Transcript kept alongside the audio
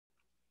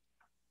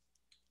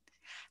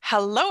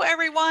Hello,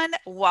 everyone.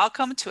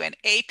 Welcome to an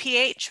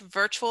APH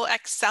Virtual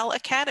Excel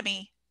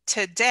Academy.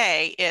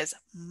 Today is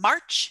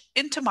March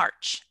into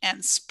March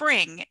and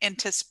spring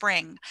into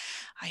spring.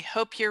 I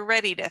hope you're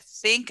ready to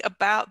think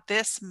about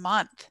this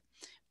month.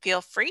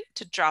 Feel free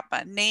to drop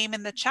a name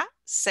in the chat.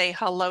 Say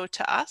hello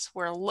to us.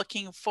 We're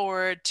looking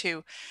forward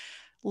to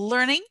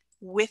learning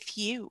with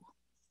you.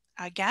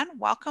 Again,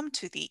 welcome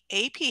to the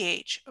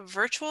APH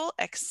Virtual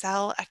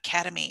Excel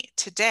Academy.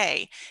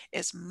 Today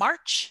is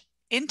March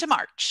into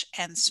March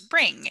and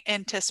spring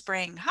into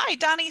spring. Hi,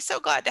 Donnie. So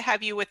glad to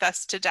have you with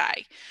us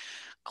today.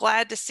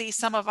 Glad to see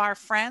some of our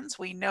friends.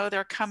 We know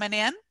they're coming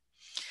in.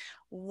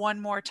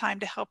 One more time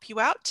to help you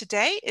out.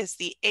 Today is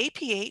the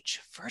APH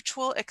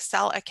Virtual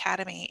Excel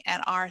Academy,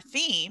 and our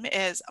theme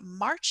is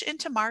March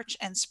into March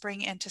and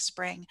spring into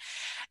spring.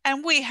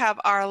 And we have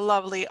our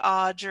lovely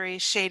Audrey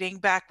Schading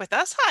back with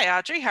us. Hi,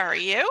 Audrey. How are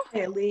you?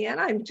 Hey, Leanne,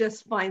 I'm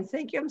just fine.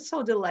 Thank you. I'm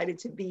so delighted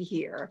to be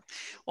here.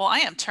 Well, I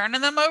am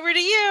turning them over to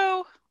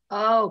you.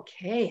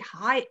 Okay.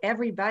 Hi,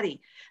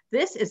 everybody.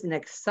 This is an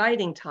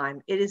exciting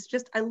time. It is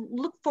just, I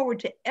look forward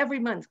to every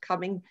month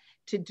coming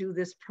to do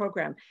this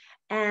program.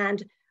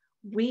 And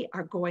we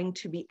are going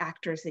to be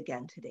actors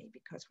again today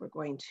because we're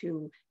going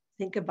to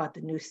think about the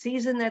new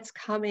season that's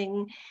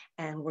coming,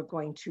 and we're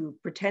going to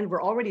pretend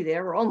we're already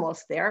there. We're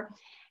almost there.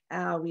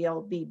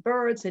 We'll be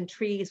birds and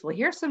trees. We'll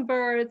hear some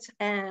birds,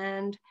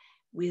 and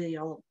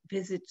we'll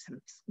visit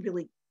some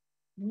really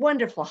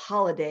wonderful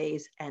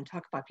holidays and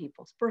talk about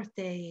people's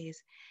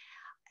birthdays.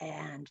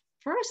 And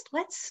first,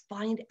 let's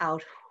find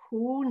out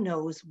who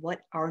knows what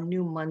our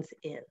new month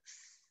is.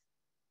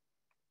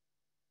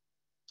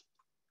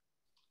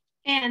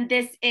 And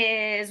this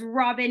is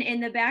Robin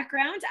in the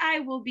background.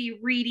 I will be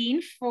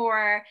reading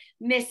for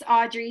Miss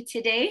Audrey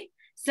today.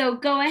 So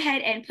go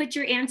ahead and put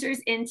your answers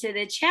into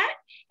the chat.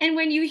 And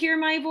when you hear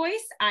my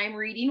voice, I'm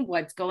reading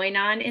what's going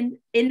on in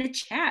the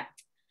chat.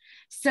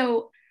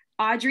 So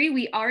Audrey,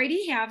 we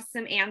already have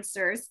some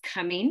answers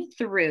coming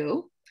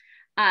through.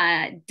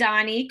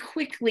 Donnie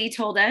quickly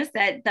told us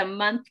that the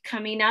month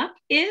coming up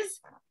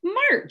is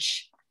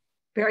March.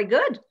 Very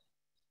good.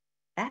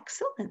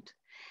 Excellent.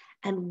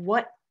 And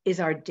what is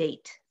our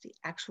date, the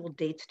actual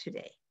date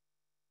today?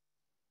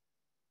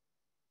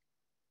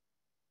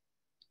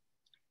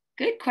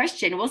 Good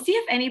question. We'll see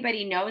if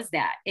anybody knows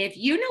that. If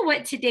you know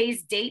what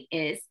today's date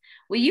is,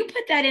 will you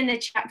put that in the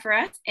chat for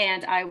us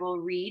and I will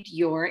read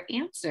your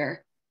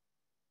answer.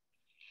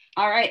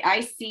 All right, I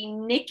see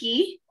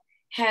Nikki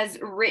has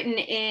written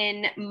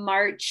in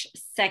March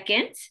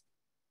 2nd.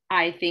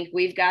 I think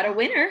we've got a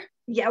winner.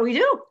 Yeah, we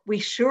do. We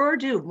sure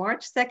do.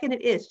 March 2nd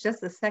it is,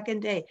 just the second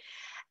day.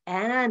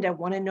 And I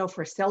want to know if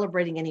we're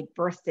celebrating any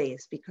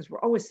birthdays, because we're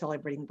always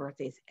celebrating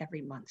birthdays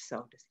every month.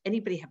 So does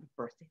anybody have a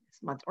birthday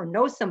this month or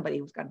know somebody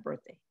who's got a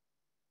birthday?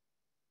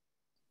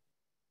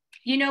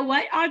 You know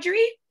what,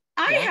 Audrey?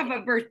 I have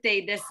a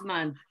birthday this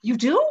month. You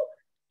do?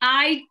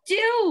 I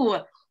do.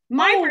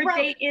 My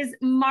birthday is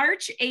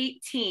March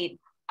 18th.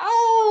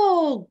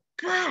 Oh,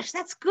 gosh,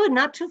 that's good.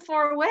 Not too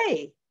far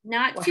away.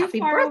 Not too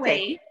far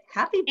away.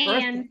 Happy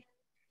birthday. And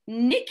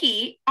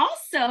Nikki,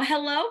 also,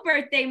 hello,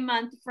 birthday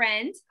month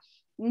friend.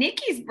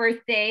 Nikki's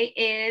birthday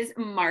is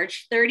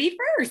March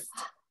 31st.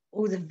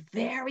 Oh, the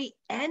very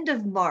end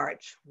of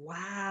March.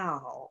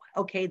 Wow.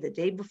 Okay, the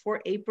day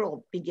before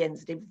April begins,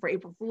 the day before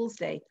April Fool's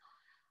Day.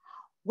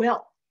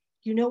 Well,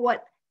 you know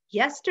what?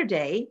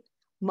 Yesterday,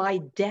 my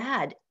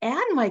dad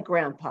and my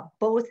grandpa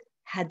both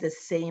had the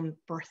same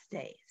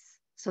birthdays.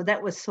 So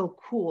that was so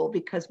cool,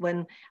 because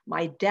when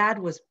my dad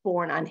was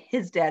born on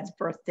his dad's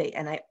birthday,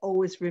 and I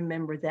always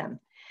remember them.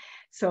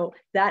 So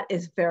that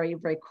is very,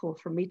 very cool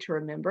for me to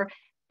remember.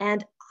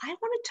 And I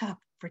want to talk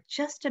for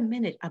just a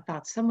minute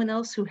about someone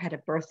else who had a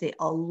birthday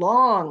a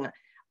long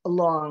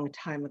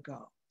time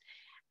ago.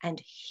 And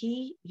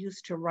he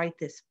used to write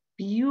this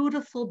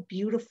beautiful,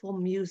 beautiful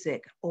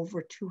music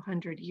over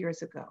 200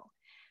 years ago.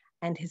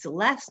 And his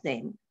last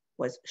name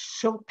was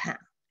Chopin.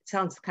 It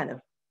sounds kind of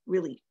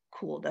really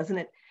cool, doesn't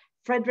it?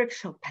 Frédéric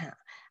Chopin.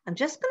 I'm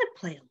just going to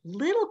play a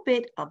little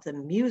bit of the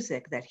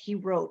music that he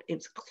wrote.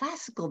 It's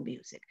classical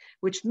music,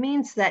 which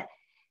means that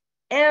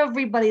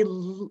everybody,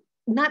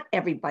 not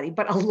everybody,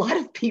 but a lot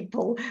of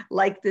people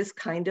like this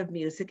kind of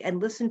music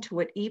and listen to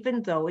it,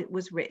 even though it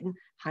was written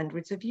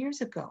hundreds of years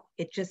ago.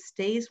 It just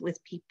stays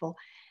with people,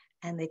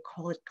 and they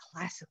call it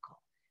classical.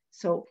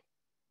 So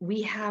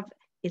we have,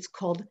 it's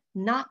called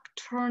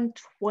Nocturne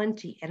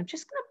 20. And I'm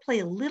just going to play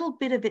a little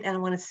bit of it, and I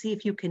want to see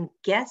if you can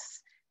guess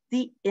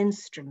the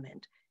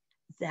instrument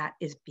that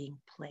is being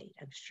played.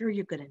 I'm sure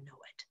you're going to know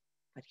it.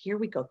 But here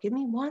we go. Give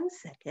me 1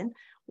 second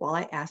while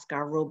I ask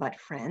our robot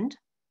friend.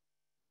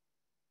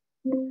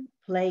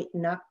 Play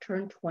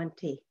Nocturne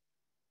 20.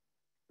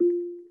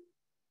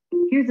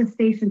 Here's a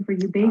station for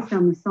you based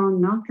on the song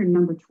Nocturne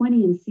number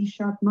 20 in C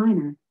sharp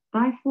minor,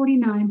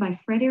 549 by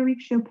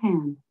Frédéric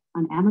Chopin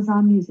on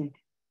Amazon Music.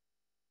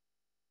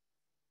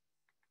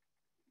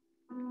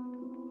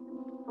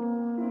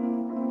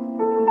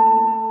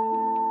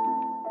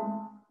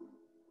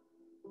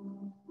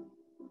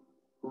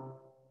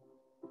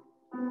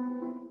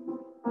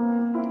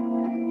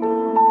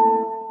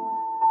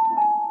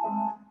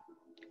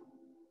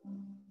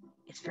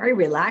 Very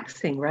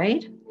relaxing,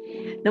 right?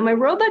 Now, my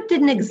robot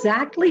didn't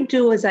exactly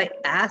do as I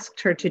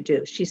asked her to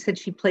do. She said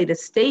she played a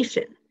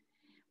station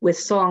with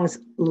songs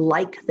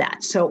like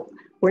that. So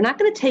we're not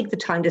going to take the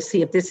time to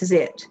see if this is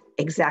it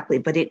exactly,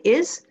 but it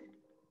is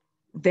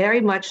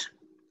very much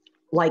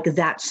like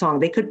that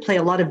song. They could play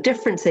a lot of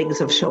different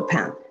things of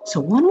Chopin. So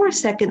one more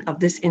second of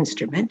this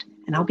instrument,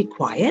 and I'll be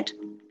quiet.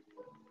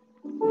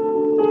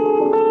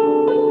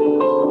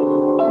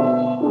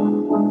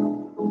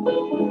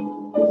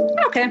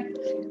 Okay,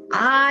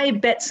 I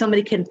bet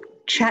somebody can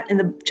chat in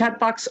the chat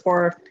box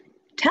or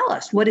tell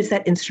us, what is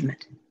that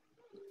instrument?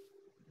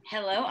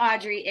 Hello,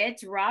 Audrey.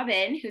 It's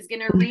Robin who's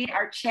going to read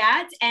our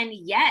chat. And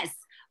yes,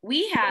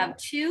 we have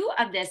two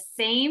of the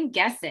same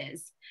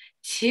guesses.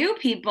 Two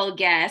people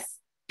guess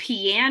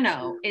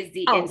piano is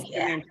the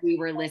instrument we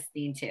were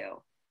listening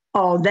to.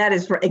 Oh, that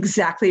is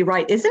exactly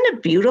right. Isn't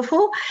it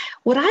beautiful?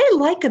 What I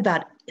like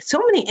about so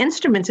many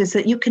instruments is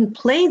that you can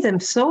play them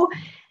so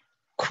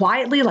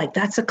quietly, like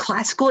that's a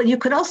classical. You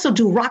could also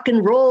do rock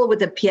and roll with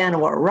the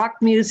piano, or rock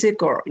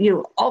music, or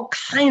all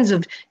kinds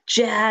of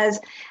jazz,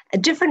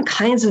 different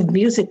kinds of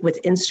music with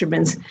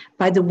instruments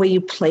by the way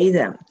you play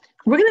them.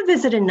 We're going to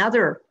visit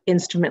another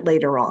instrument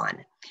later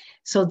on.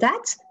 So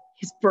that's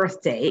his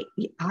birthday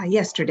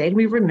yesterday, and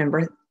we remember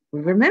him.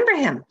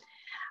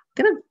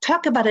 I'm going to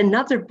talk about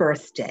another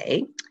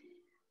birthday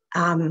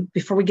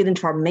before we get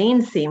into our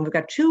main theme. We've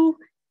got two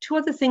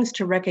other things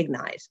to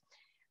recognize.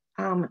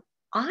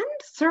 On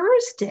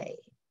Thursday,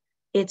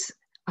 it's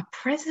a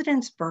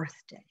president's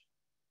birthday,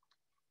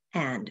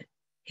 and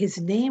his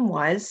name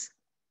was,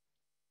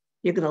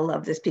 you're going to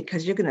love this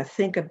because you're going to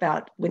think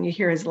about, when you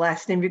hear his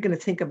last name, you're going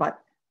to think about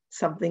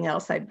something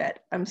else, I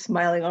bet. I'm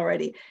smiling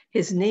already.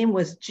 His name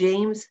was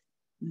James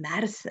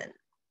Madison.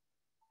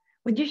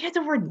 When you hear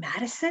the word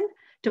Madison,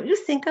 don't you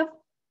think of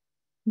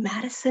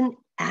Madison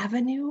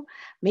Avenue?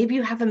 Maybe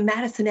you have a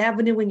Madison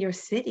Avenue in your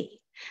city.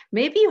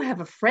 Maybe you have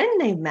a friend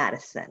named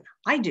Madison.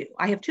 I do.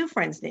 I have two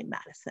friends named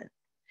Madison.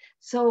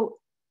 So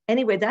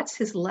anyway, that's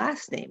his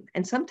last name.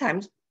 And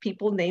sometimes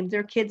people name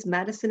their kids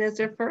Madison as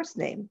their first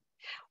name.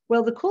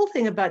 Well, the cool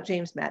thing about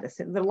James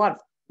Madison, there are a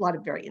lot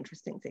of very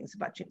interesting things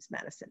about James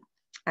Madison.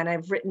 And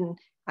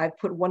I've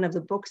put one of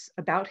the books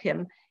about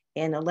him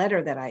in a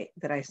letter that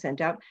I sent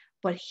out,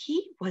 but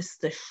he was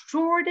the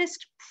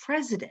shortest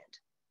president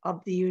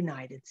of the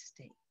United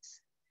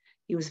States.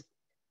 He was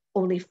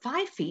only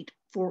 5 feet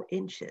 4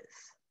 inches.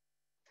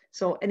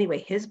 So anyway,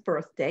 his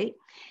birthday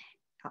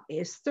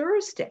is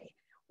Thursday.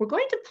 We're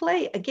going to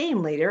play a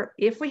game later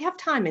if we have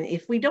time. And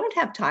if we don't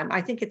have time,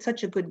 I think it's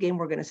such a good game,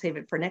 we're going to save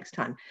it for next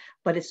time,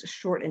 but it's a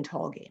short and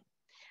tall game.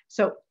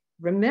 So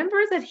remember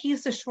that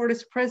he's the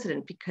shortest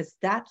president, because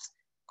that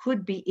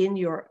could be in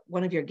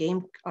one of your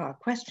game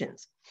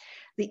questions.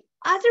 The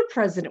other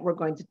president we're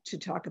going to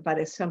talk about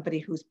is somebody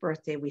whose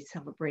birthday we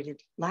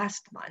celebrated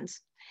last month,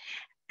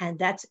 and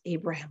that's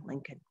Abraham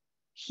Lincoln.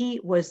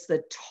 He was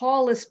the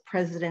tallest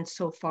president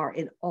so far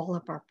in all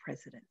of our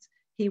presidents.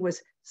 He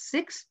was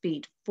 6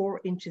 feet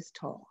 4 inches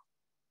tall.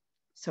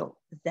 So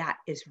that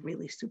is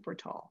really super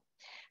tall.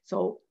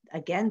 So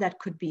again, that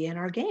could be in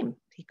our game.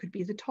 He could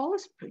be the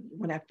tallest.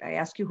 When I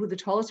ask you who the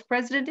tallest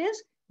president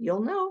is,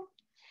 you'll know.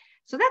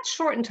 So that's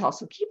short and tall.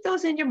 So keep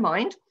those in your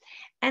mind.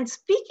 And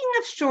speaking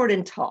of short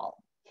and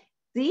tall,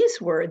 these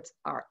words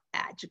are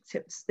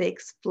adjectives. They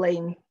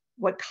explain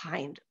what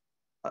kind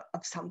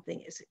of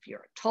something is. If you're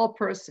a tall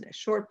person, a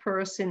short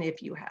person,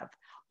 if you have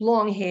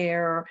long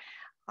hair,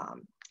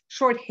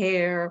 short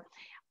hair,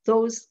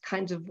 those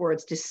kinds of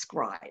words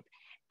describe.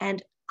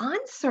 And on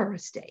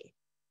Thursday,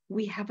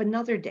 we have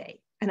another day.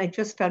 And I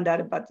just found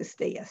out about this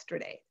day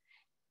yesterday.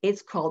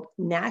 It's called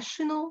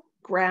National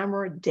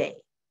Grammar Day.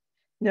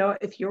 Now,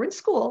 if you're in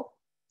school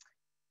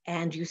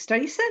and you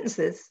study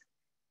sentences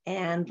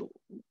and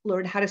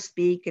learn how to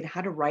speak and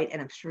how to write,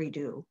 and I'm sure you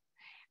do,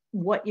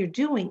 what you're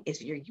doing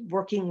is you're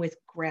working with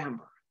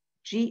grammar,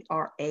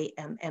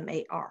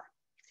 G-R-A-M-M-A-R.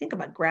 Think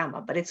about grammar,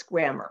 but it's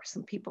grammar.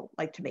 Some people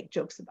like to make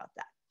jokes about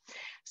that.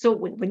 So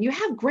when you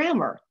have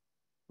grammar,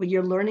 when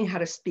you're learning how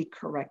to speak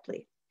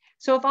correctly.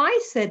 So if I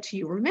said to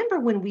you, remember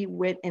when we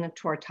went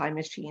into our time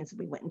machines,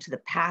 we went into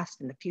the past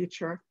and the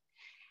future,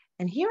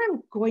 and here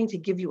I'm going to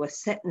give you a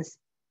sentence,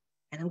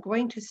 and I'm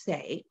going to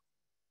say,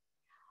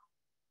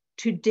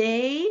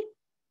 today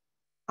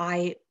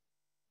I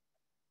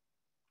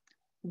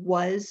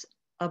was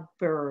a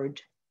bird,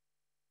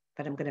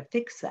 but I'm going to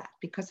fix that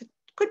because it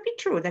could be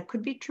true. That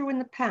could be true in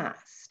the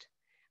past,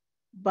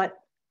 but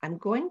I'm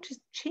going to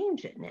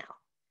change it now.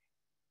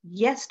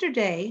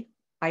 Yesterday,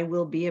 I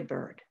will be a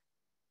bird.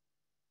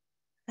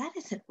 That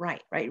isn't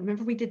right, right?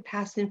 Remember we did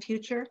past and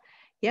future?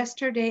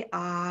 Yesterday,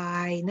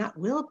 I not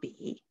will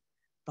be,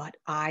 but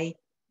I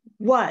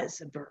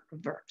was a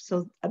verb.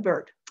 So a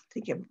bird,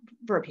 think of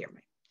verb here.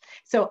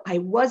 So I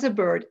was a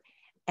bird.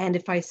 And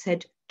if I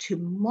said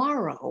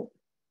tomorrow,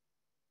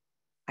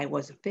 I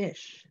was a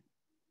fish.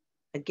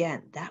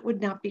 Again, that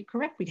would not be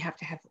correct. We'd have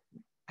to have,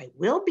 I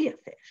will be a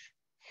fish.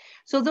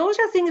 So those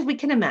are things we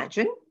can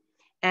imagine,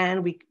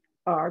 and we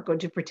are going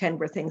to pretend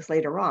we're things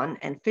later on.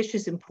 And fish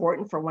is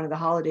important for one of the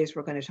holidays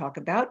we're going to talk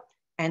about.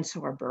 And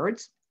so are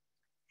birds.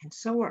 And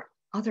so are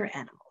other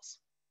animals.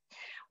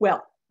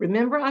 Well,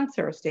 remember on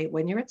Thursday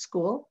when you're at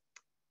school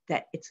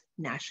that it's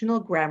National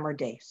Grammar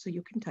Day. So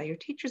you can tell your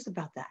teachers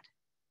about that.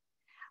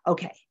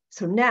 Okay,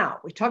 so now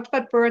we talked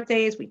about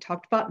birthdays, we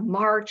talked about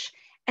March,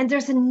 and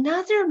there's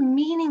another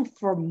meaning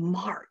for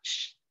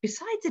March.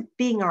 Besides it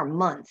being our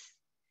month,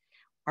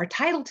 our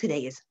title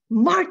today is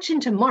March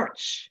into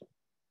March.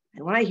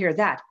 And when I hear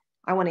that,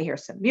 I want to hear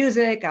some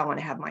music. I want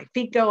to have my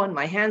feet going,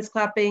 my hands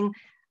clapping,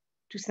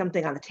 do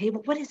something on the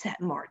table. What is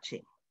that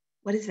marching?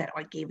 What is that? Oh,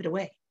 I gave it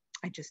away.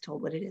 I just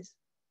told what it is.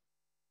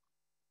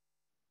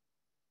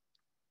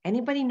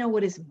 Anybody know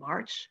what is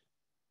March?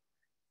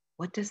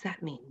 What does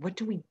that mean? What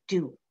do we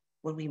do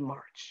when we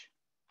march?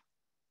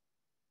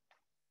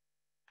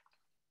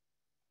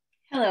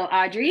 Hello,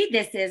 Audrey.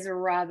 This is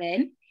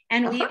Robin.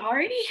 And we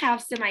already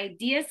have some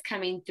ideas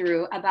coming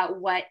through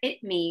about what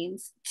it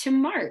means to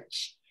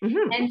march.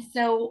 Mm-hmm. And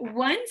so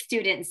one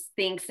student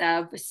thinks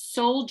of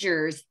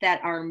soldiers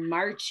that are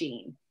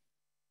marching.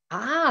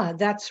 Ah,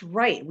 that's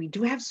right. We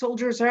do have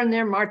soldiers on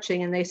there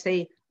marching and they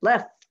say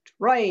left,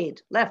 right,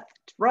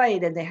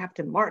 and they have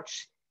to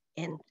march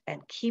and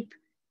keep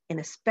in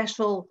a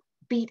special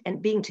beat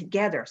and being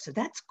together. So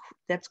that's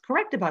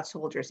correct about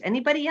soldiers.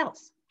 Anybody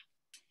else?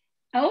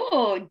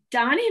 Oh,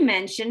 Donnie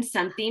mentioned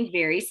something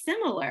very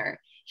similar.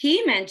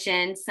 He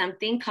mentioned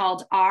something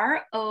called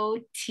ROTC.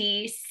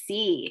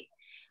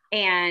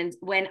 And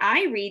when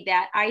I read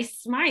that, I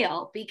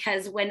smile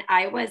because when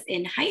I was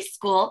in high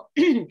school,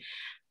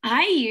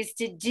 I used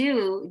to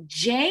do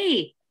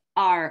JROTC,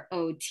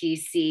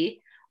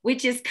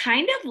 which is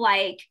kind of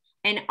like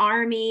an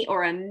army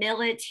or a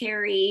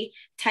military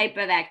type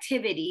of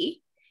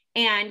activity.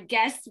 And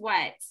guess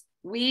what?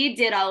 We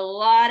did a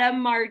lot of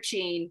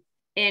marching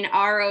in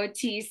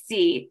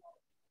ROTC.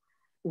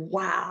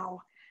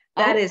 Wow.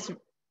 That is,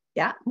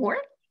 yeah, more?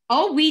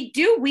 Oh, we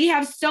do. We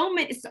have so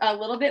many, a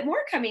little bit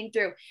more coming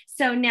through.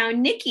 So now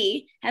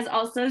Nikki has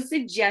also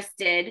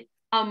suggested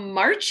a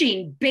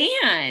marching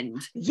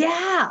band.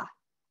 Yeah.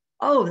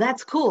 Oh,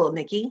 that's cool,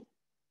 Nikki.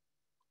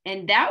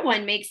 And that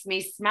one makes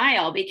me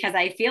smile because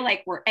I feel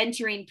like we're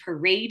entering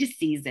parade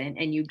season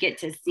and you get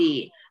to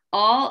see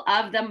all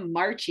of the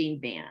marching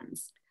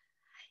bands.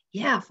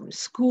 Yeah, from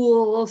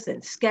schools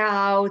and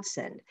scouts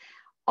and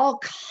all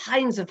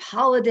kinds of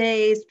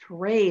holidays,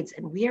 parades.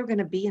 And we are going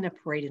to be in a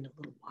parade in a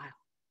little while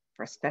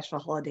for a special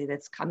holiday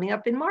that's coming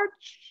up in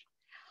March.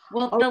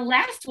 Well, the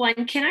last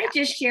one, can I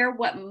just share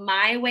what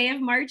my way of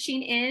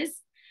marching is?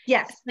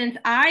 Yes. Since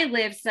I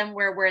live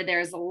somewhere where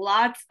there's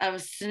lots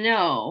of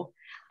snow,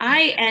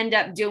 I end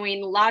up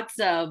doing lots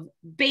of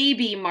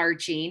baby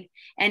marching.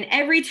 And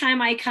every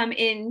time I come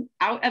in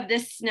out of the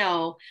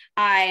snow,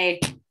 I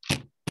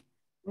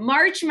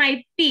march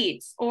my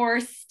feet or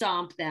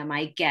stomp them,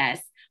 I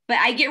guess. But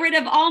I get rid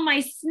of all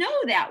my snow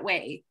that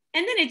way.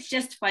 And then it's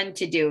just fun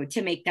to do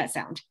to make that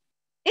sound.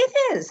 It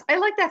is. I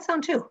like that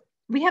sound too.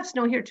 We have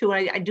snow here too.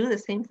 I do the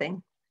same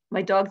thing.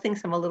 My dog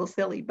thinks I'm a little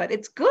silly, but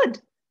it's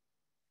good.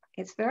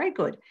 It's very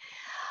good.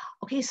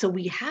 Okay, so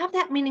we have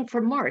that meaning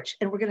for March,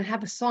 and we're going to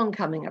have a song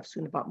coming up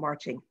soon about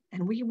marching,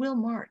 and we will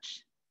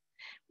march.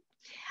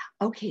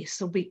 Okay,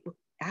 so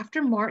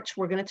after March,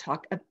 we're going to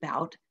talk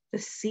about the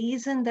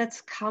season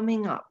that's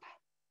coming up.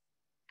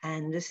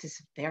 And this is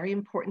a very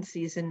important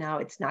season now.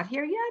 It's not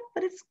here yet,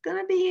 but it's going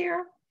to be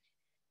here.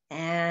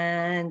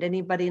 And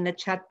anybody in the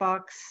chat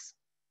box,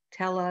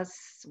 tell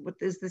us, what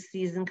is the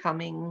season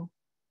coming?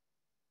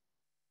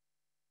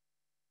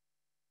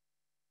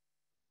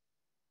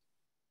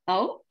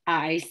 Oh,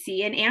 I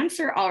see an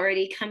answer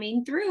already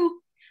coming through.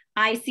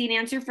 I see an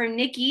answer from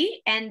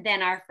Nikki and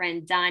then our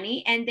friend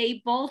Donnie, and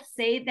they both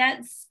say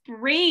that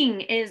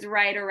spring is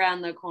right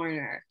around the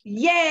corner.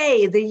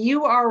 Yay,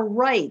 you are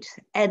right.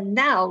 And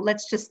now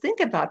let's just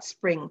think about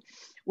spring.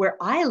 Where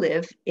I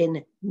live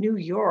in New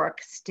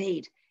York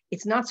State,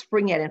 it's not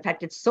spring yet. In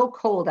fact, it's so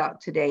cold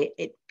out today,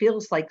 it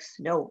feels like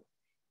snow.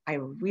 I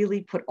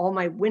really put all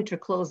my winter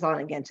clothes on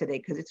again today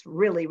because it's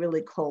really,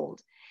 really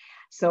cold.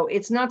 So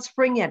it's not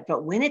spring yet,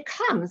 but when it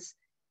comes,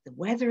 the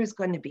weather is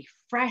going to be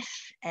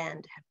fresh and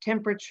have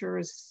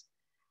temperatures,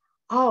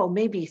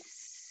 maybe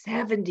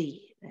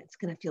 70. It's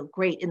going to feel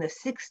great in the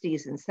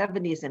 60s and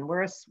 70s and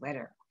wear a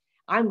sweater.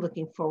 I'm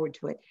looking forward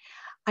to it.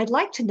 I'd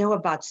like to know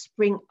about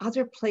spring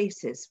other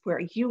places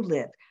where you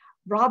live.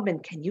 Robin,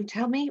 can you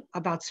tell me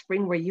about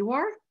spring where you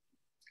are?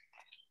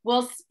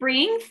 Well,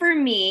 spring for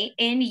me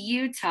in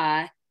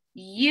Utah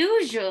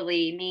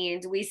usually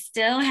means we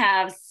still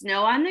have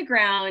snow on the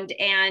ground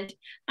and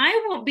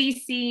I won't be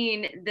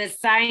seeing the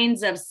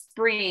signs of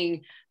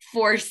spring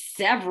for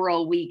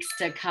several weeks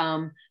to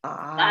come.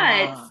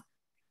 But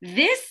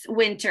this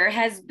winter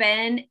has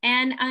been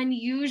an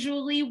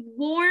unusually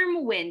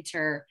warm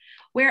winter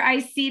where I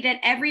see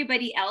that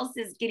everybody else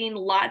is getting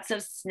lots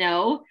of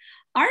snow.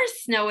 Our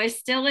snow is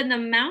still in the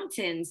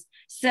mountains.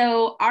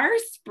 So our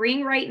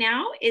spring right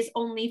now is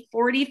only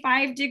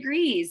 45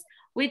 degrees,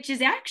 which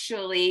is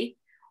actually,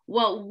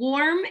 well,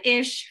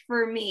 warm-ish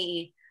for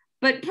me,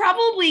 but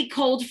probably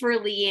cold for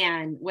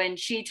Leanne when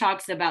she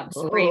talks about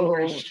spring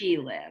where she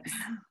lives.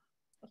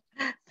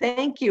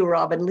 Thank you,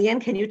 Robin.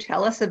 Leanne, can you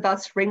tell us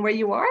about spring where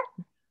you are?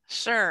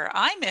 Sure,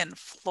 I'm in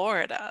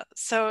Florida,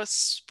 so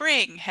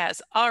spring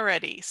has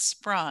already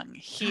sprung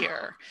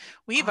here.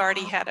 We've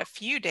already had a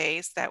few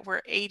days that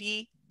were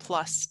 80+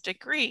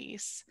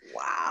 degrees.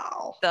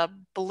 Wow. The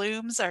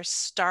blooms are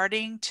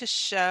starting to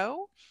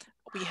show.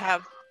 We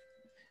have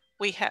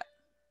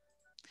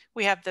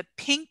the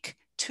pink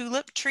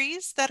tulip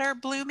trees that are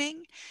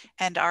blooming,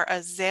 and our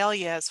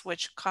azaleas,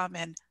 which come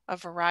in a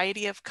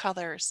variety of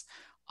colors,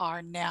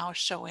 are now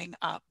showing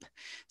up.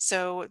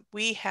 So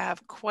we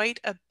have quite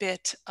a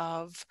bit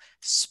of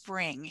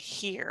spring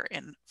here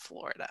in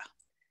Florida.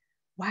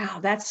 Wow,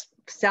 that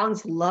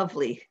sounds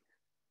lovely.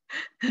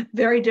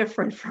 Very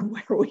different from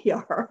where we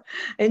are.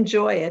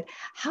 Enjoy it.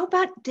 How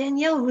about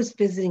Danielle, who's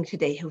visiting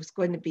today, who's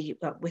going to be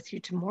with you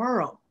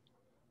tomorrow?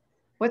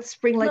 What's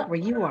spring like where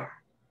you are?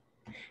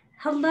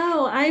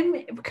 Hello,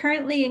 I'm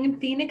currently in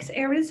Phoenix,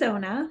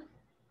 Arizona,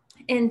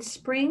 and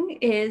spring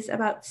is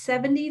about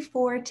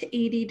 74 to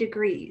 80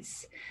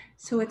 degrees.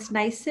 So it's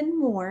nice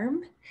and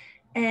warm.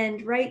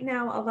 And right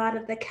now, a lot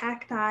of the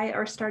cacti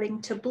are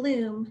starting to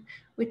bloom,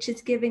 which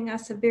is giving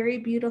us a very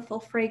beautiful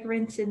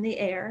fragrance in the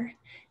air.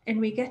 And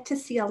we get to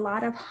see a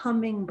lot of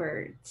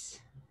hummingbirds.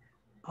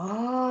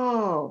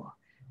 Oh,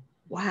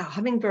 wow.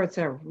 Hummingbirds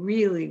are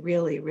really,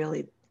 really,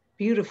 really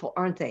beautiful,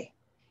 aren't they?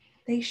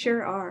 They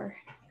sure are.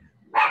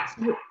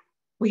 So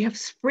we have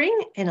spring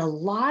in a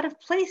lot of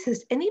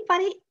places.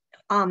 Anybody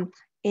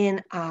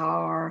in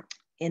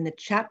the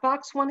chat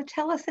box want to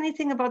tell us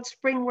anything about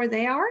spring where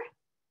they are?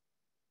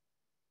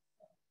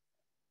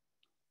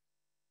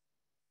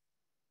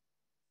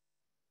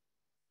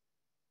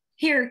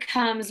 Here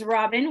comes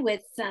Robin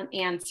with some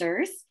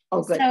answers.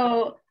 Oh, good.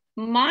 So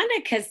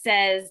Monica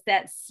says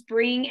that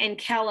spring in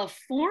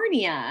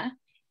California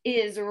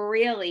is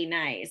really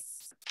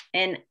nice.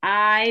 And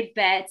I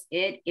bet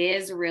it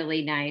is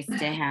really nice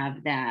to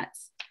have that.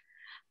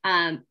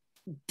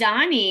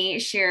 Donnie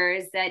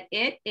shares that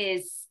it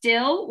is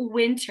still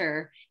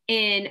winter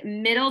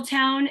in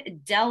Middletown,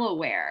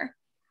 Delaware.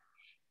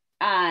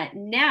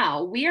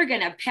 Now we are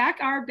going to pack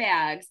our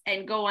bags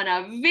and go on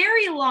a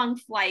very long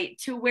flight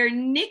to where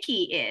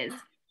Nikki is,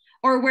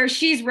 or where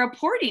she's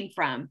reporting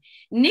from.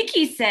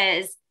 Nikki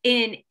says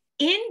in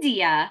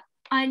India,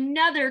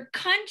 another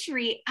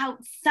country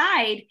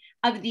outside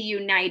of the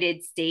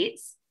United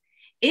States,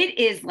 it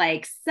is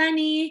like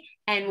sunny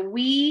and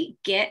we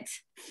get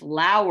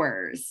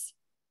flowers.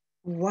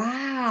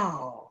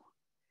 Wow.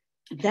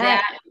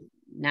 That's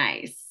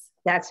nice.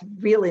 That's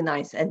really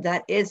nice. And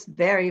that is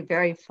very,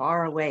 very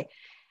far away.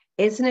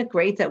 Isn't it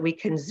great that we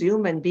can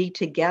Zoom and be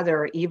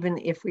together even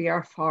if we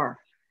are far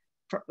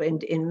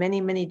in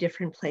many, many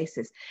different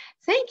places?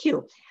 Thank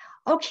you.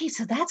 Okay,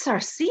 so that's our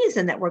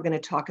season that we're going to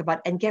talk about.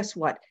 And guess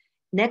what?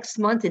 Next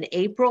month in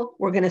April,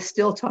 we're going to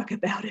still talk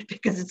about it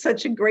because it's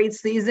such a great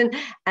season.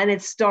 And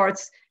it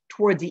starts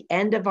toward the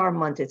end of our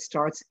month. It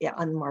starts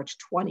on March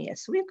 20th.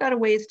 So we've got a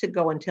ways to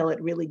go until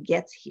it really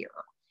gets here.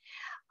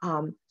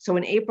 So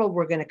in April,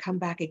 we're going to come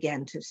back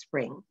again to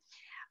spring.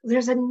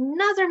 There's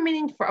another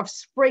meaning of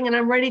spring, and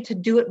I'm ready to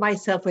do it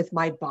myself with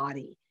my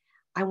body.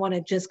 I want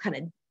to just kind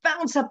of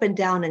bounce up and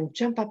down and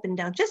jump up and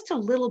down just a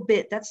little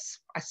bit. That's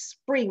a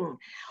spring.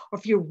 Or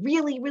if you're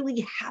really,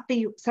 really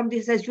happy,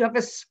 somebody says you have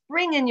a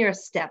spring in your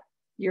step.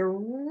 You're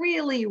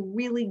really,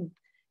 really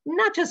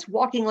not just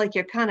walking like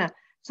you're kind of,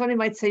 somebody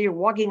might say you're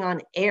walking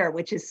on air,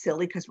 which is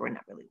silly because we're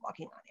not really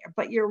walking on air,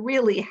 but you're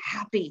really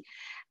happy.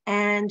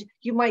 And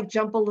you might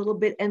jump a little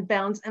bit and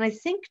bounce. And I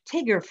think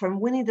Tigger from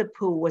Winnie the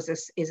Pooh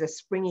is a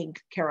springy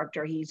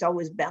character. He's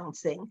always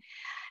bouncing.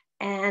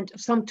 And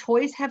some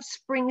toys have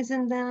springs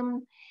in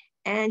them.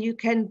 And you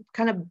can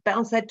kind of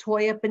bounce that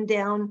toy up and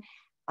down.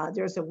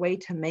 There's a way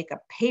to make a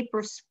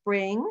paper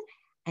spring.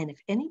 And if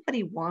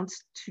anybody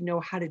wants to know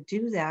how to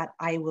do that,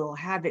 I will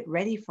have it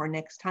ready for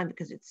next time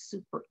because it's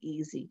super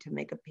easy to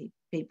make a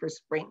paper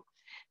spring.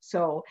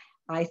 So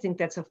I think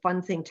that's a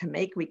fun thing to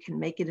make. We can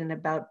make it in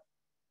about,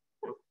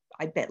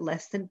 I bet,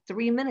 less than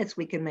 3 minutes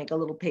we can make a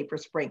little paper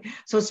spring.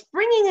 So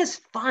springing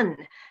is fun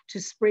to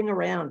spring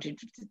around.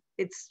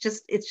 It's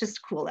just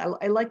cool.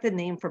 I like the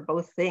name for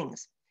both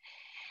things.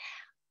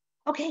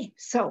 Okay,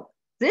 so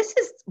this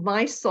is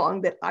my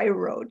song that I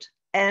wrote,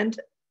 and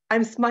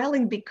I'm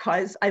smiling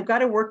because I've got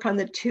to work on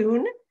the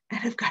tune and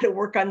I've got to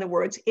work on the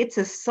words. It's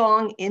a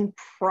song in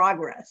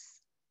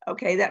progress.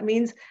 Okay, that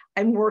means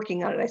I'm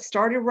working on it. I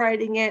started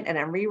writing it and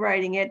I'm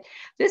rewriting it.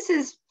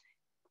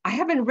 I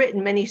haven't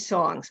written many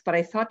songs, but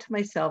I thought to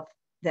myself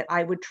that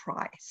I would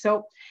try.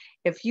 So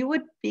if you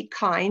would be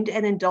kind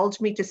and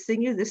indulge me to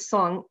sing you this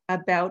song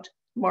about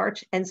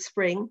March and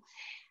spring,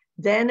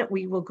 then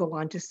we will go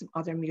on to some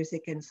other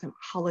music and some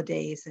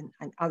holidays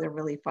and other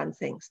really fun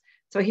things.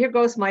 So here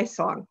goes my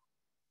song.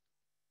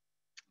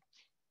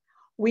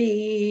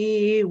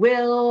 We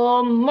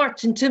will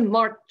march into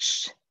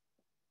March.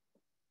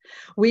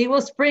 We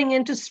will spring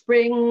into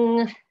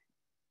spring.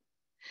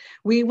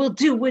 We will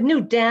do a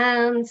new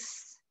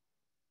dance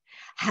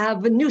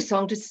have a new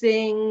song to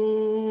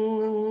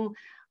sing.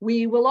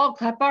 We will all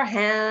clap our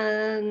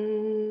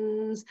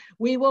hands.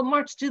 We will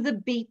march to the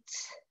beat.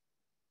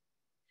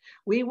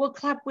 We will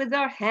clap with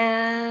our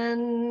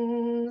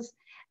hands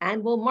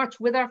and we'll march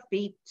with our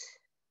feet.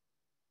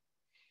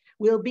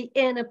 We'll be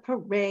in a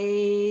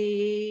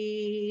parade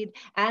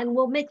and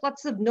we'll make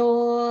lots of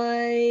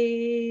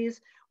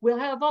noise. We'll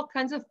have all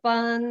kinds of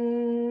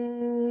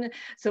fun.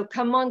 So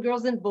come on,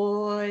 girls and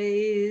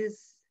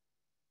boys.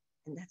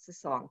 And that's the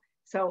song.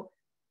 So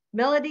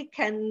melody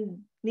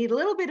can need a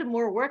little bit of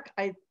more work.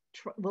 I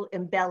will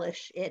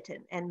embellish it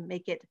and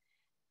make it,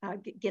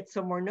 get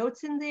some more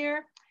notes in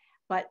there.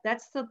 But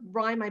that's the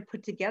rhyme I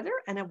put together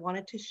and I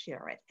wanted to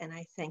share it. And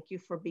I thank you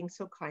for being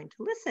so kind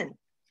to listen.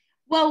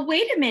 Well,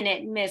 wait a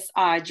minute, Miss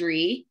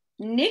Audrey.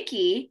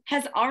 Nikki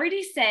has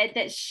already said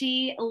that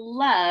she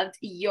loved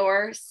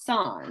your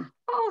song.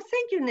 Oh,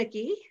 thank you,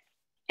 Nikki.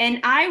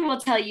 And I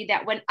will tell you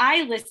that when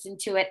I listened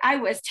to it, I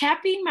was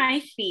tapping my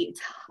feet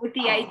with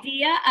the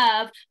idea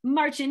of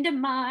March into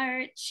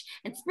March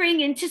and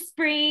spring into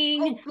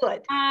spring. Oh,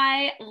 good.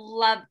 I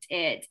loved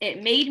it.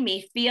 It made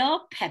me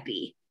feel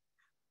peppy.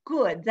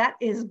 Good. That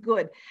is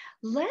good.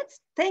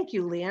 Thank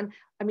you,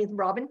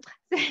 Robin.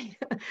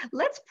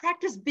 Let's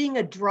practice being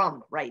a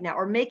drum right now,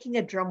 or making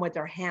a drum with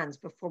our hands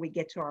before we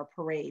get to our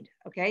parade,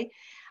 okay?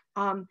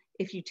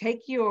 If you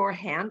take your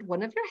hand,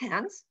 one of your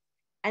hands,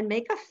 and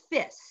make a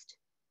fist,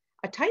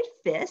 a tight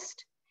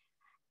fist,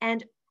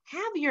 and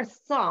have your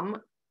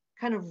thumb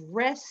kind of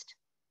rest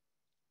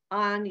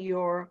on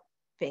your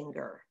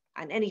finger,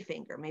 on any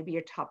finger, maybe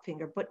your top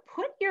finger, but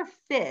put your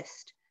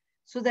fist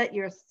so that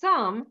your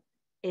thumb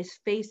is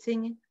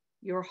facing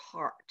your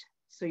heart.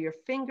 So your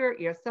finger,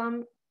 your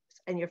thumb,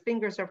 and your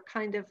fingers are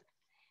kind of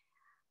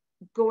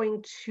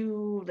going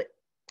to,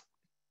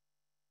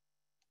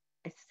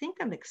 I think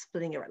I'm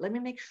explaining it right. Let me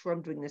make sure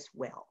I'm doing this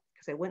well,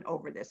 because I went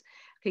over this.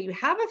 Okay, you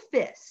have a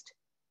fist,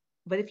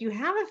 but if you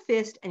have a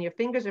fist and your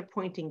fingers are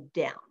pointing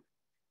down,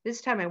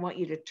 this time I want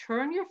you to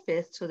turn your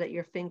fist so that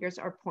your fingers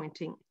are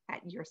pointing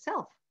at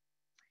yourself.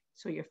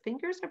 So your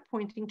fingers are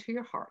pointing to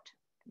your heart.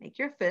 Make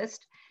your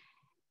fist,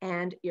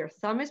 and your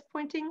thumb is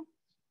pointing,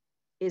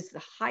 is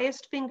the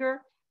highest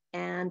finger,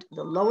 and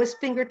the lowest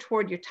finger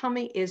toward your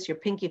tummy is your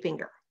pinky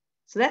finger.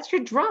 So that's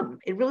your drum.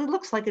 It really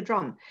looks like a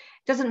drum.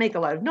 It doesn't make a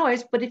lot of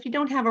noise, but if you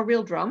don't have a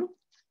real drum,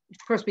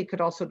 of course we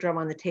could also drum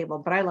on the table,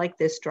 but I like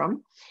this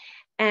drum.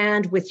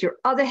 And with your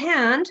other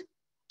hand,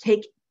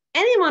 take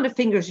any amount of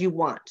fingers you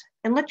want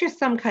and let your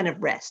thumb kind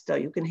of rest. So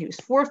you can use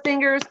 4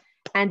 fingers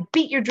and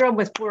beat your drum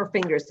with 4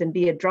 fingers and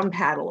be a drum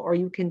paddle, or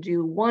you can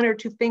do 1 or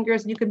 2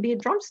 fingers and you can be a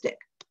drumstick.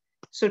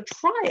 So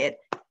try it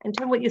and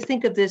tell me what you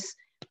think of this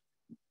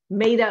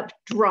made up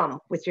drum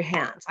with your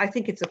hands. I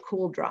think it's a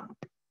cool drum.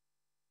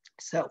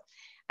 So,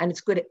 and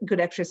it's good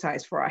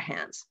exercise for our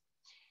hands.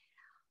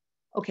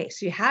 Okay,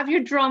 so you have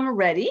your drum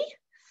ready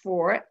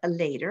for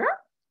later.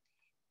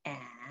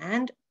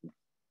 And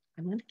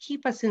I'm going to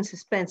keep us in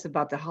suspense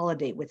about the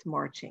holiday with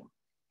marching.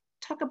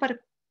 Talk about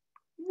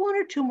 1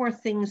 or 2 more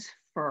things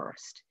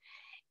first.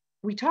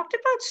 We talked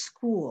about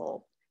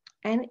school,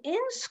 and in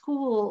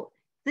school,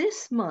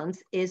 this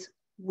month is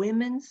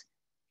Women's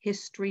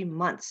History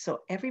Month.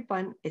 So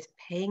everyone is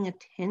paying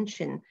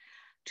attention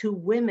to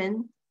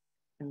women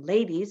and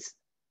ladies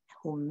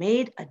who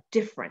made a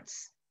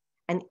difference.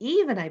 And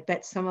even I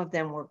bet some of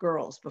them were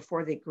girls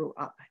before they grew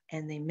up,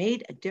 and they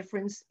made a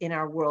difference in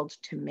our world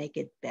to make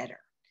it better.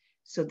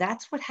 So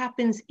that's what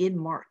happens in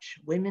March,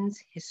 Women's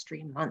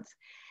History Month.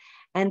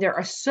 And there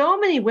are so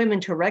many women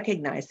to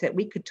recognize that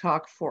we could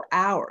talk for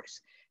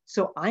hours.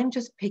 So I'm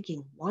just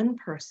picking one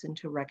person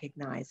to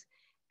recognize,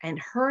 and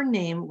her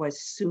name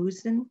was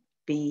Susan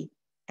B.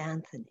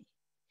 Anthony.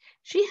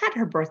 She had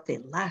her birthday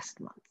last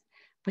month,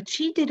 but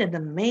she did an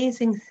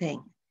amazing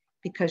thing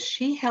because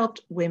she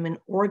helped women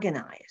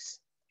organize.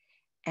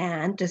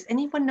 And does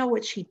anyone know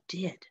what she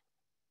did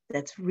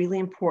that's really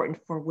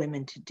important for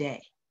women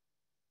today?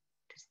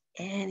 Does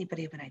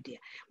anybody have an idea?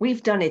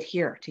 We've done it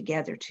here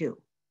together too.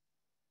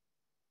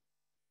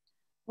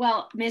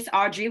 Well, Miss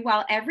Audrey,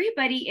 while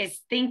everybody is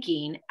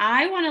thinking,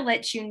 I want to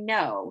let you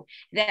know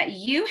that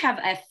you have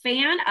a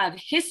fan of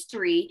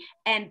history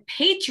and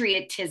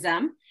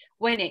patriotism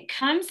when it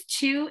comes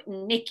to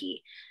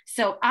Nikki.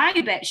 So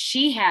I bet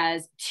she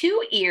has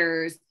 2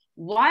 ears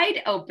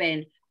wide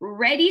open,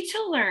 ready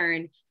to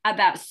learn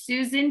about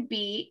Susan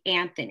B.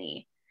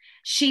 Anthony.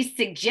 She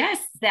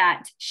suggests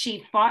that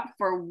she fought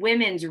for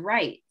women's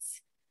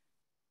rights.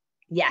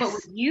 Yes. But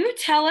would you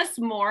tell us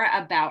more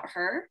about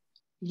her?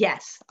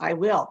 Yes, I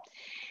will.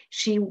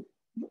 She,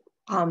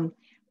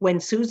 when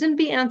Susan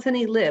B.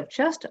 Anthony lived,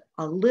 just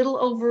a little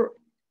over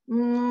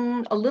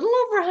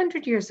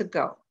 100 years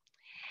ago,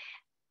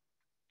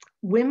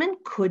 women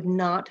could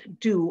not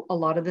do a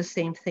lot of the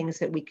same things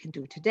that we can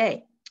do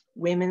today.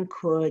 Women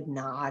could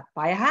not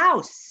buy a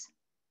house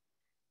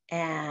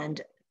and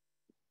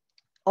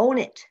own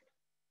it.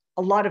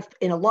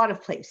 In a lot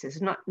of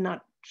places,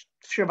 not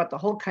sure about the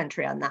whole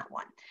country on that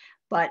one,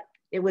 but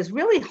it was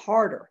really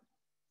harder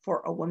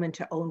for a woman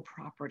to own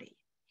property.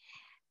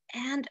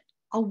 And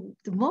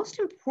the most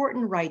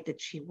important right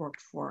that she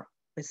worked for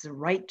was the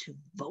right to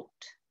vote.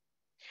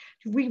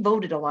 We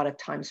voted a lot of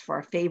times for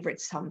our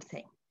favorite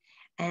something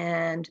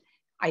and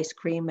ice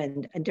cream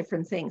and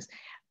different things.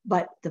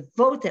 But the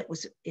vote that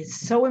is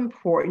so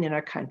important in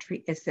our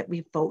country is that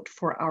we vote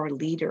for our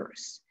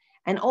leaders.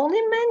 And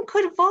only men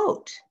could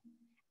vote.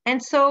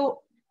 And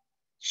so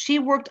she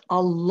worked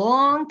a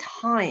long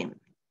time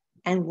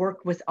and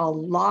worked with a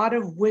lot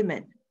of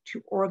women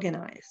to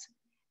organize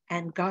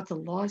and got the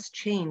laws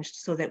changed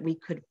so that we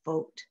could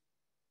vote.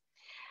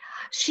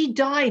 She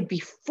died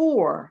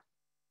before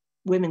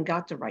women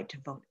got the right to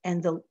vote.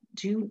 And the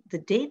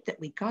date that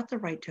we got the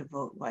right to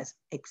vote was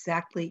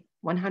exactly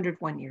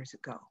 101 years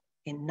ago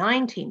in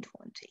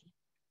 1920.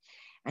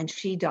 And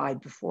she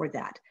died before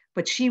that.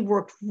 But she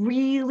worked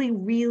really,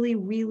 really,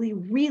 really,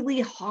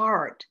 really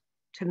hard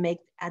to make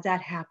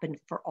that happen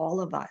for all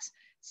of us.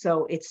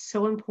 So it's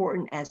so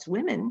important as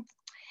women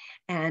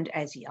and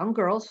as young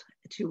girls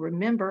to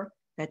remember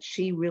that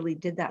she really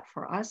did that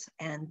for us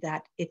and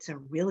that it's a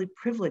really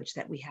privilege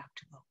that we have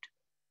to vote.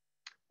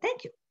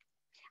 Thank you.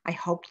 I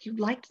hope you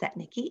liked that,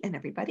 Nikki and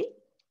everybody.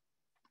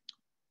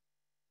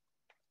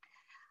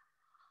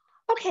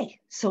 Okay,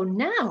 so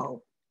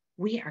now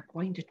we are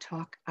going to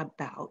talk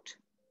about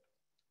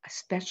a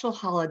special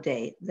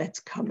holiday that's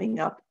coming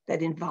up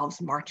that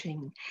involves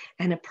marching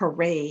and a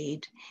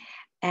parade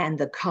and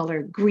the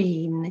color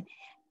green,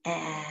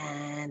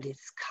 and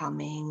it's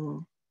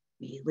coming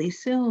really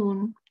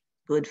soon.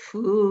 Good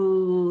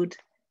food,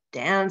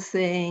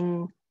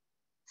 dancing,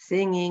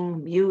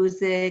 singing,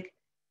 music.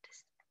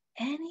 Does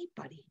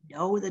anybody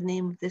know the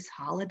name of this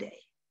holiday?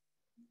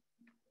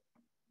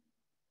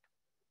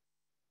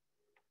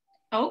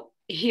 Oh,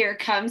 here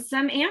comes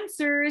some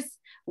answers.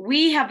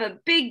 We have a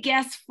big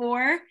guess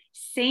for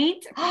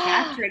St.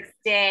 Patrick's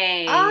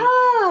Day.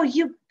 Oh,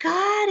 you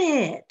got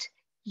it.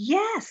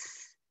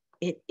 Yes,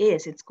 it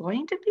is. It's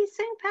going to be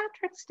St.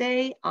 Patrick's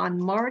Day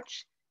on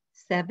March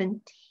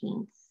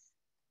 17th.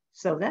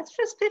 So that's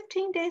just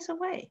 15 days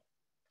away.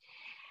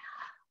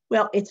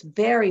 Well, it's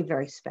very,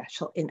 very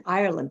special in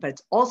Ireland, but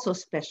it's also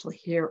special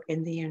here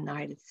in the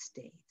United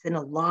States, in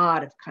a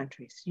lot of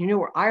countries. You know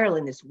where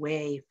Ireland is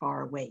way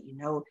far away. You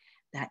know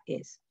that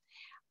is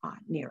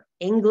near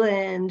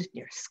England,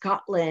 near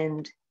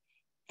Scotland,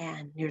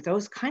 and near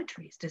those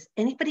countries. Does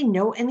anybody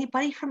know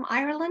anybody from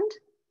Ireland?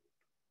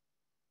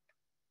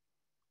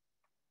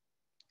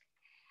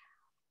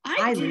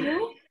 I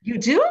do. You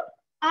do?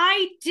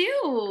 I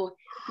do.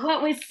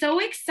 What was so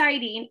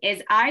exciting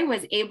is I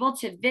was able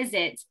to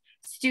visit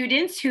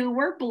students who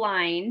were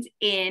blind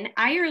in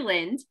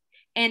Ireland.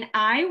 And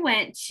I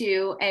went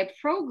to a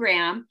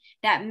program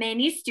that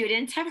many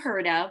students have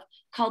heard of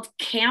called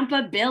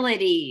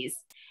Campabilities.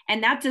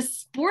 And that's a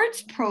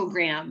sports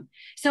program.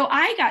 So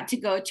I got to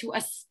go to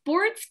a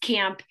sports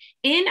camp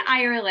in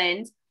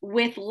Ireland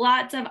with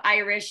lots of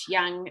Irish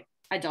young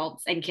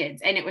adults and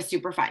kids. And it was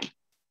super fun.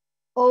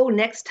 Oh,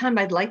 next time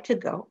I'd like to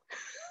go.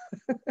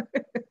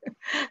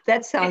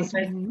 That sounds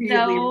really,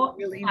 so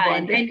really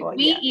fun. wonderful. And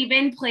we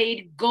even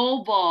played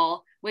goal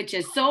ball, which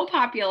is so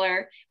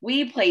popular.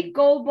 We played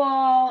goal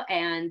ball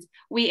and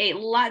we ate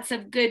lots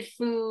of good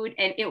food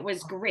and it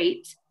was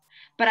great.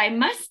 But I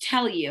must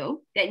tell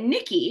you that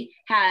Nikki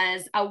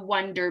has a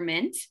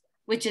wonderment,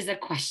 which is a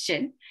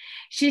question.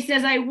 She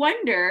says, I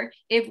wonder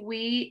if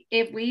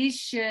we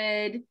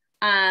should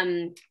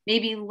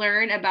maybe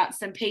learn about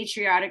some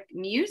patriotic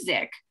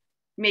music.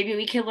 Maybe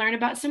we could learn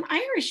about some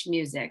Irish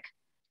music.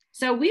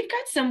 So we've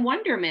got some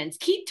wonderments.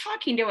 Keep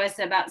talking to us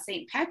about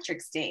St.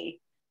 Patrick's Day.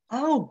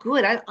 Oh,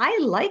 good. I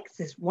like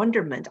this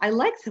wonderment. I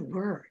like the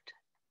word.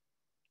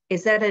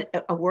 Is that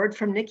a word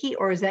from Nikki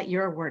or is that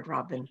your word,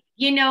 Robin?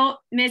 You know,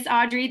 Miss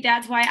Audrey,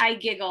 that's why I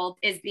giggled,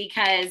 is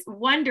because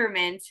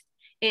wonderment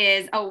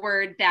is a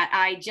word that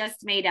I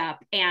just made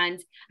up.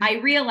 And I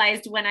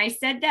realized when I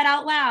said that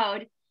out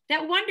loud,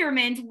 that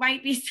wonderment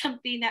might be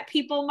something that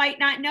people might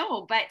not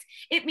know, but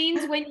it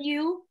means when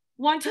you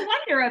want to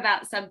wonder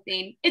about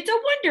something, it's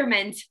a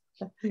wonderment.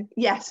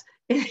 Yes,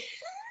 it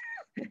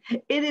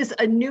is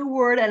a new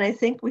word and I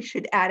think we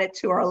should add it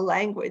to our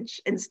language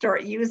and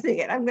start using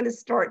it. I'm going to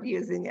start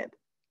using it.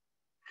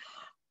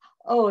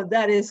 Oh,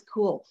 that is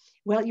cool.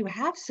 Well, you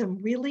have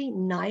some really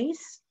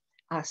nice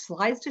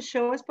slides to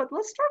show us, but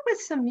let's start with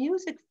some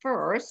music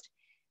first.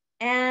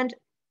 And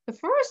the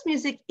first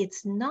music,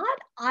 it's not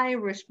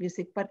Irish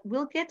music, but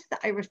we'll get to the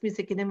Irish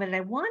music in a minute.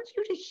 I want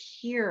you to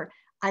hear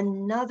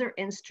another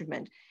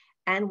instrument.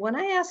 And when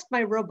I asked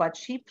my robot,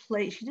 she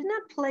did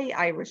not play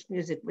Irish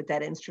music with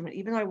that instrument,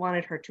 even though I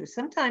wanted her to.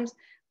 Sometimes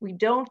we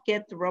don't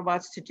get the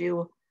robots to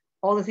do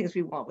all the things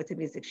we want with the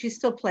music. She's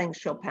still playing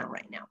Chopin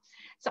right now.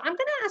 So I'm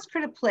gonna ask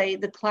her to play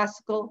the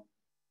classical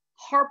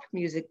harp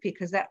music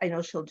because that I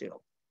know she'll do.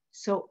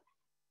 So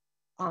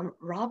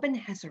Robin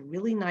has a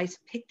really nice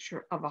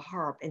picture of a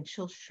harp and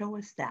she'll show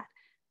us that.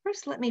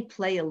 First, let me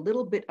play a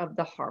little bit of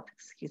the harp.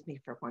 Excuse me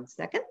for 1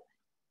 second.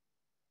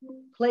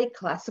 Play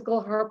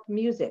classical harp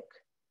music.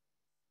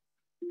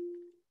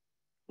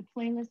 The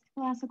playlist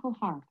Classical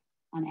Harp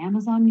on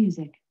Amazon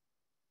Music.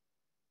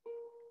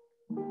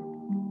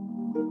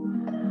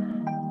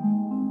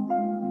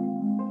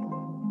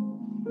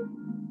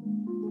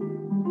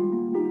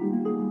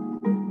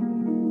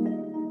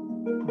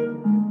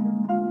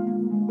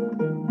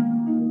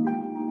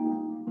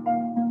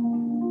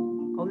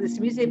 This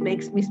music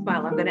makes me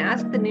smile. I'm going to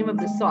ask the name of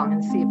the song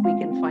and see if we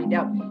can find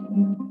out.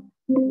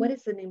 What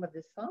is the name of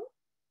this song?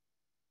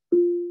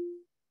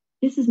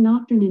 This is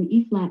Nocturne in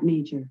E-flat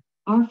major,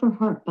 R for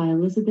Harp by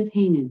Elizabeth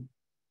Heynen.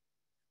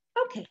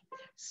 Okay,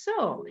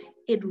 so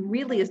it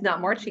really is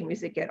not marching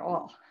music at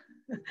all,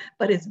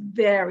 but it's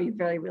very,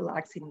 very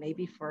relaxing,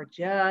 maybe for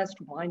just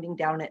winding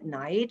down at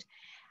night.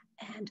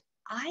 And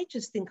I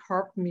just think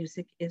harp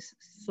music is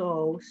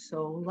so,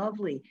 so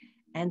lovely.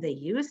 And they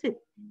use it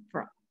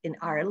in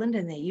Ireland,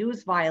 and they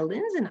use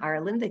violins in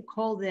Ireland. They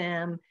call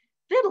them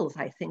fiddles,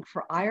 I think,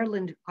 for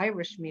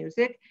Irish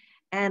music,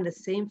 and the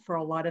same for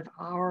a lot of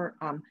our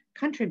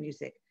country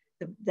music.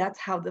 That's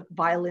how the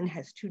violin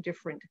has two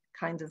different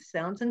kinds of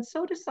sounds, and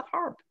so does the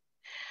harp.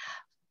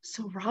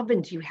 So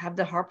Robin, do you have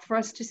the harp for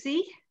us to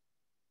see?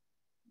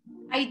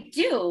 I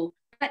do,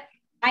 but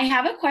I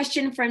have a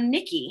question from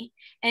Nikki,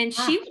 and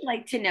she would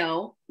like to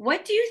know,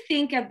 what do you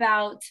think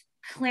about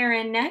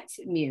clarinet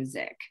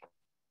music?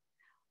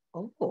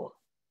 Oh,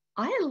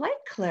 I like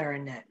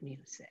clarinet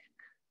music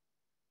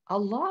a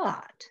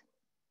lot.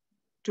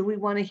 Do we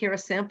want to hear a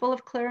sample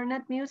of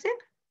clarinet music?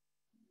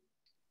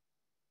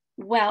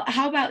 Well,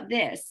 how about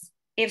this?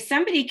 If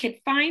somebody could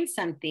find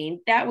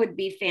something, that would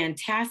be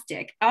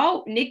fantastic.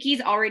 Oh,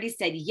 Nikki's already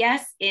said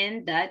yes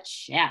in the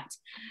chat.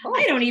 Oh.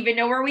 I don't even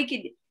know where we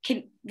could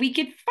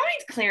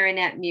find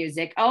clarinet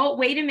music. Oh,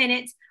 wait a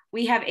minute.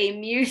 We have a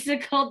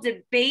musical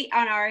debate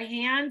on our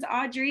hands,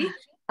 Audrey,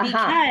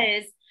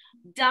 because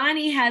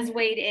Donnie has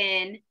weighed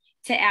in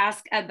to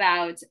ask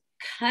about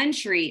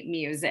country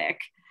music.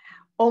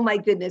 Oh my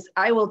goodness,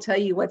 I will tell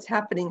you what's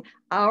happening.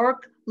 Our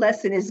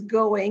lesson is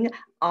going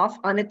off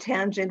on a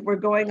tangent. We're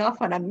going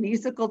off on a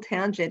musical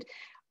tangent.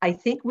 I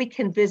think we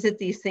can visit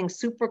these things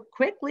super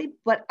quickly,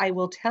 but I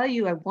will tell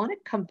you, I want to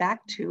come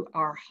back to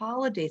our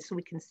holiday so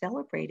we can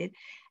celebrate it.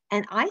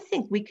 And I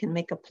think we can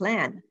make a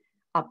plan.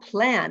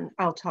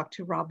 I'll talk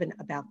to Robin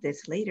about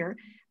this later.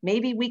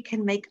 Maybe we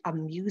can make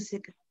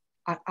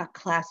a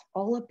class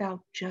all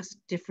about just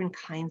different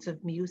kinds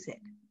of music.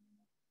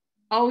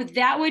 Oh,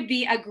 that would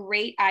be a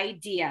great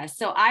idea.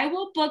 So I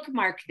will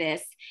bookmark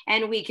this,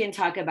 and we can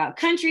talk about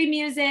country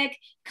music,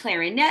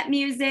 clarinet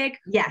music,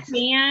 yes,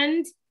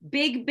 band,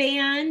 big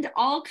band,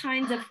 all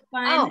kinds of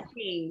fun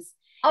things.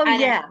 Oh,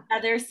 yeah.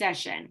 Another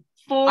session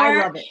for I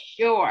love it.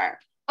 Sure.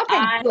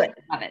 Okay, good.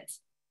 Love it.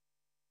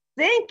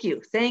 Thank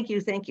you. Thank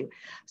you. Thank you.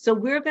 So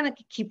we're going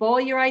to keep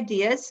all your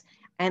ideas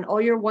and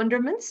all your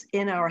wonderments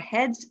in our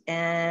heads,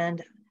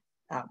 and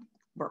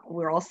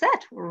we're all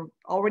set. We're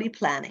already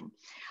planning.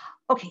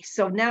 Okay,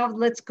 so now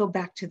let's go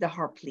back to the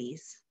harp,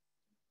 please.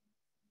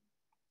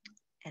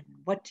 And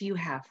what do you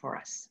have for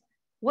us?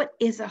 What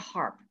is a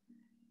harp?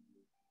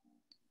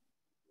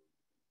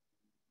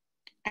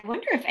 I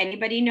wonder if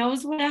anybody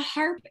knows what a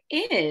harp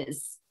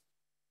is.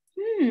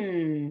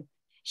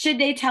 Should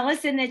they tell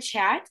us in the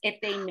chat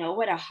if they know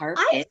what a harp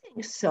is? I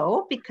think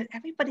so, because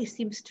everybody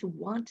seems to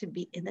want to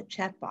be in the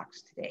chat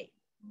box today.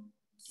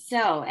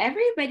 So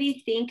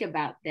everybody think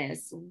about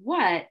this.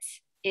 What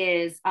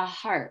is a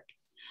harp?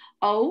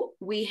 Oh,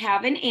 we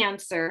have an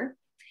answer.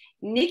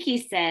 Nikki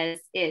says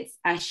it's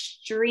a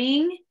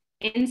string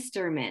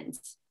instrument.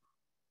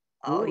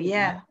 Oh,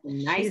 yeah.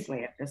 Nice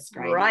way of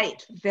describing it.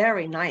 Right,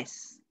 very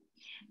nice.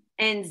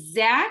 And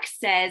Zach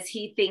says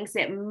he thinks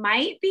it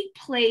might be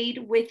played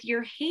with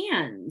your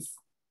hands.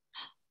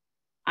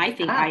 I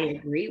think I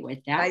agree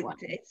with that one.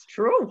 It's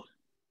true.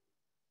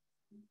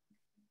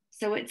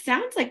 So it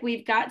sounds like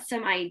we've got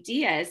some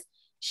ideas.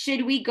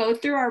 Should we go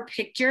through our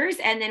pictures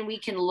and then we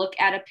can look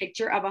at a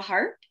picture of a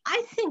harp?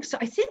 I think so.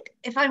 I think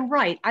if I'm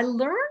right, I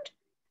learned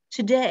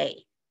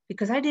today,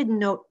 because I didn't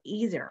know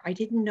either. I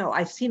didn't know.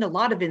 I've seen a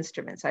lot of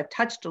instruments. I've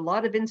touched a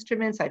lot of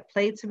instruments. I've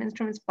played some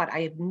instruments, but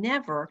I have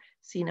never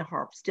seen a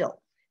harp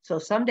still. So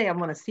someday I'm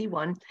going to see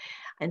one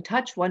and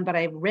touch one, but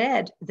I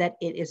read that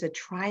it is a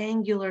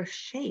triangular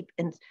shape.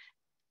 And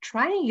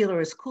triangular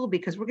is cool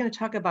because we're going to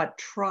talk about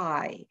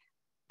tri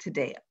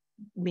today,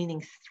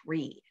 meaning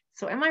three.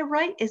 So am I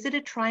right? Is it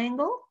a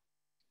triangle?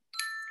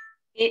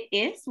 It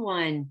is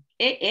one.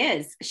 It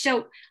is.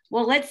 So,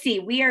 well, let's see.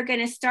 We are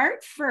going to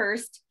start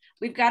first.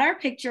 We've got our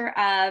picture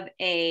of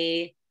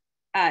a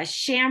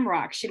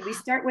shamrock. Should we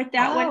start with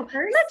that one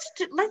first?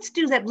 Let's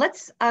do that.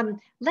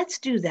 Let's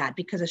do that,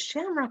 because a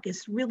shamrock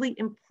is really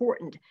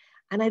important.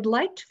 And I'd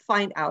like to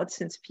find out,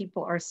 since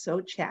people are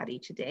so chatty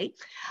today,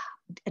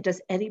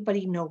 does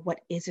anybody know what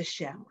is a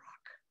shamrock?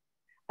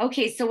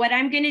 Okay, so what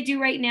I'm going to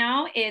do right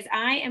now is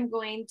I am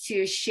going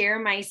to share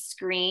my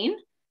screen.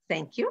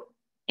 Thank you.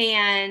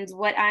 And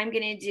what I'm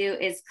going to do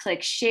is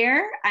click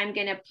share. I'm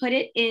going to put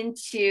it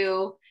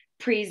into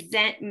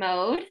present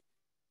mode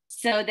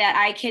so that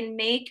I can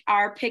make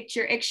our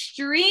picture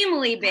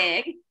extremely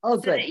big so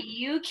that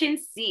you can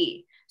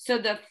see. So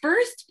the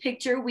first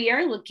picture we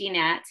are looking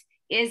at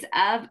is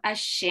of a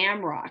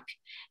shamrock.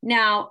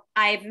 Now,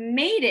 I've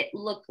made it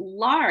look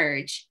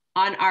large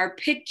on our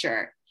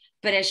picture,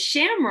 but a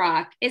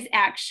shamrock is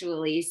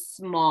actually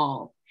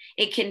small.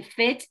 It can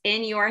fit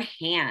in your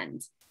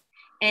hand,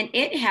 and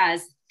it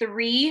has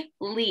 3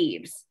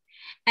 leaves.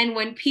 And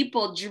when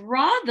people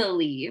draw the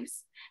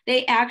leaves,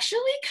 they actually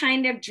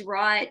kind of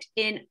draw it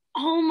in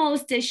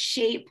almost a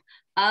shape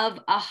of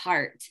a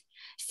heart.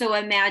 So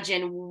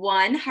imagine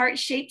one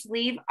heart-shaped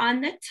leaf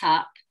on the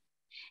top,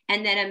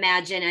 and then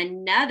imagine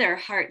another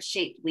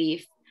heart-shaped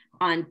leaf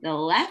on the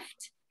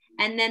left,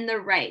 and then the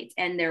right,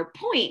 and their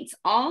points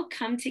all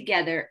come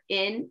together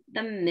in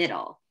the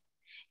middle.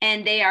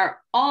 And they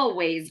are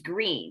always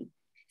green.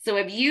 So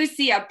if you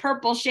see a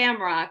purple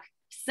shamrock,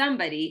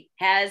 somebody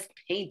has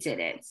painted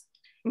it.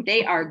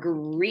 They are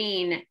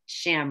green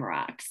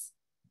shamrocks.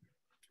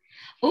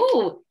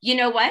 Oh, you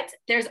know what?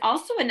 There's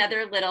also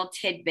another little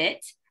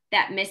tidbit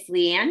that Miss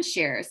Leanne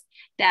shares,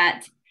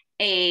 that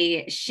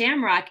a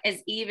shamrock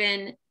is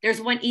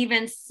there's one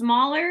even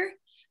smaller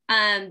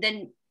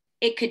than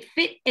it could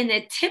fit in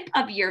the tip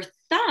of your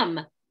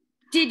thumb.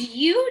 Did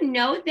you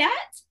know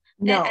that?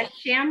 No. That a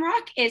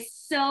shamrock is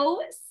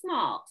so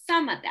small,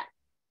 some of them,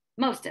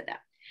 most of them,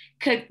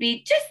 could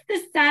be just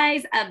the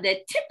size of the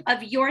tip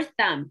of your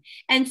thumb.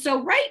 And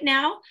so right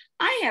now,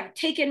 I have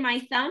taken my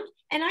thumb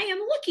and I am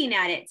looking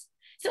at it.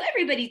 So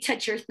everybody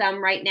touch your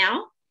thumb right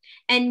now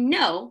and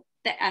know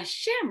that a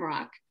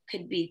shamrock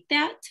could be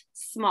that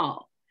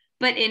small.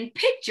 But in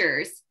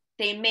pictures,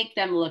 they make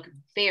them look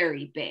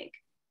very big.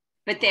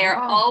 But they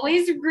are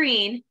always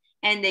green,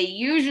 and they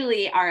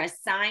usually are a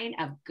sign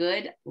of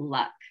good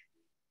luck.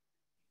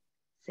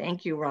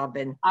 Thank you,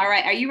 Robin. All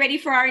right, are you ready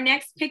for our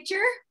next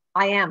picture?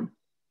 I am.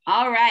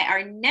 All right,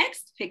 our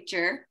next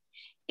picture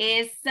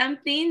is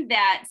something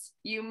that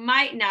you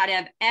might not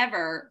have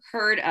ever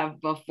heard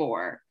of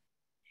before.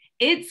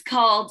 It's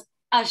called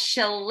a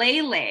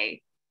shillelagh.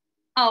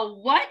 A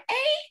what?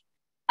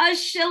 A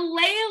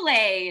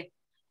shillelagh.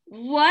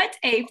 What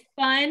a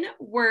fun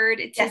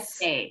word to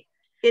say.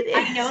 It is.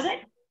 I know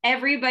that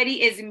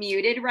everybody is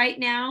muted right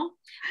now,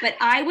 but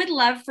I would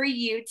love for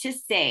you to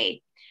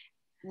say,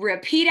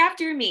 repeat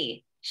after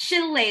me,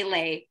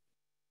 shillelagh.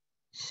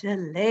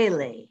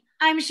 Shillelagh.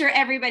 I'm sure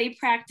everybody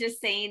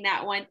practiced saying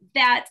that one.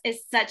 That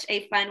is such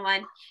a fun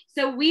one.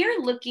 So we are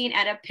looking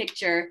at a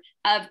picture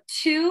of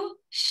two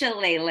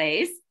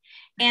shillelaghs,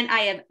 and I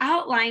have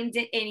outlined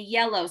it in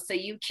yellow so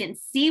you can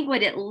see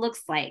what it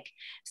looks like.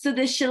 So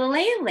the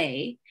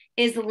shillelagh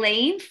is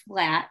laying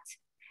flat,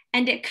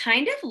 and it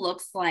kind of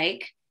looks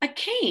like a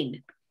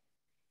cane.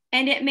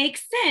 And it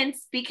makes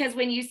sense because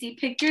when you see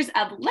pictures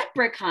of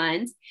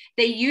leprechauns,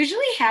 they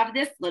usually have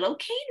this little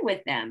cane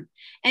with them.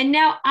 And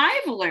now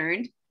I've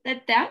learned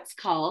that that's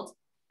called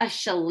a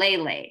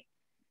shillelagh.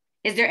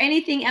 Is there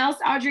anything else,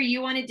 Audrey,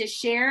 you wanted to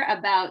share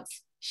about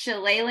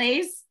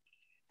shillelaghs?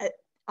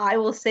 I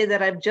will say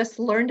that I've just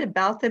learned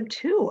about them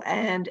too.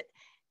 And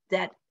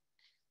that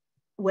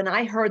when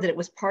I heard that it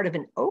was part of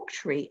an oak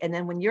tree, and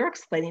then when you're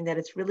explaining that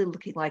it's really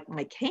looking like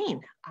my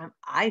cane,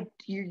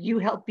 you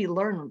helped me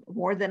learn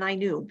more than I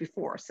knew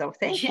before. So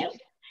thank you.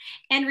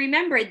 And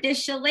remember,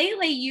 this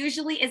shillelagh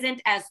usually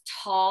isn't as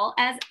tall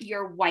as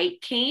your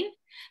white cane,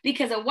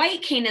 because a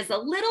white cane is a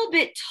little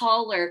bit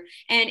taller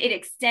and it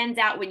extends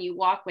out when you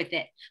walk with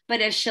it.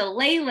 But a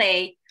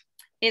shillelagh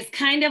is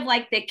kind of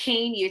like the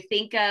cane you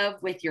think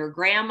of with your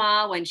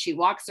grandma when she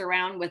walks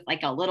around with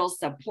like a little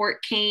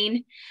support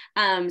cane.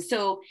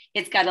 So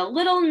it's got a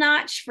little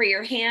notch for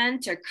your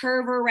hand to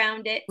curve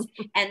around it,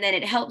 and then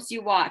it helps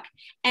you walk.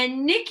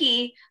 And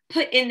Nikki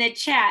put in the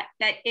chat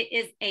that it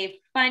is a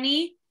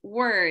funny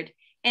word,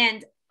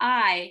 and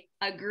I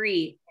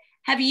agree.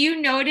 Have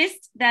you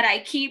noticed that I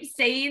keep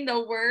saying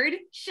the word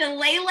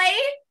shillelagh?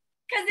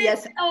 Because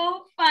it's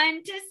so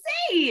fun to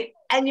say.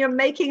 And you're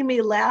making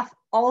me laugh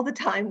all the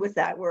time with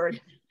that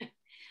word.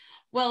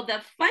 Well,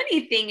 the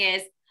funny thing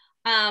is,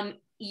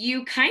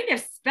 you kind of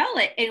spell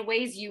it in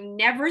ways you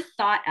never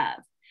thought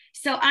of.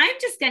 So I'm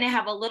just going to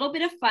have a little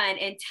bit of fun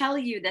and tell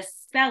you the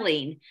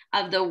spelling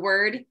of the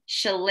word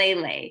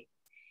shillelagh.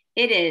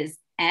 It is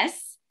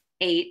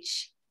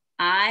SHILLELAGH.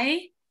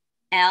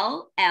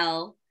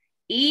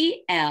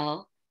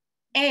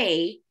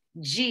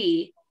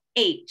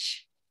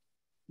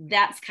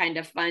 That's kind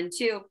of fun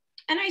too.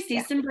 And I see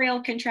some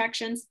Braille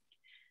contractions.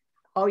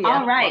 Oh, yeah.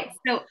 All right.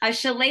 So a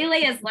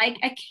shillelagh is like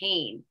a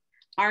cane.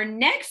 Our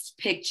next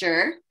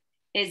picture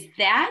is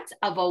that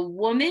of a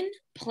woman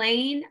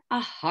playing a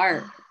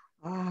harp.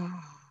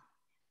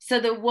 So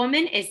the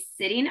woman is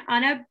sitting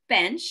on a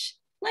bench,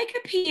 like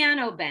a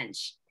piano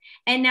bench.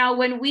 And now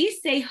when we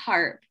say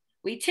harp,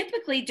 we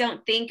typically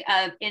don't think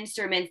of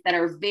instruments that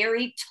are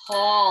very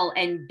tall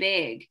and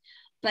big.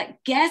 But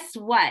guess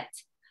what?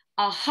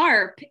 A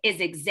harp is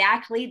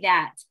exactly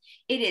that.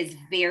 It is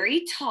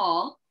very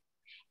tall,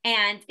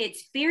 and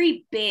it's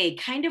very big,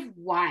 kind of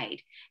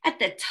wide at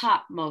the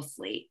top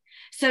mostly.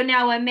 So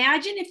now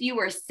imagine if you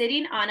were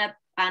sitting on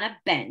a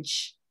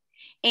bench,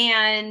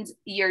 and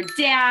your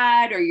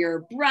dad or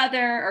your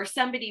brother or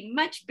somebody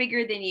much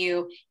bigger than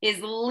you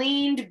is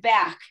leaned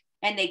back,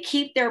 and they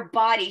keep their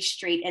body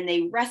straight and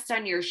they rest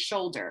on your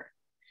shoulder.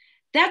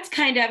 That's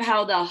kind of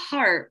how the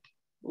harp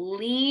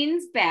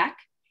leans back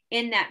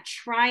in that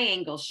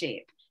triangle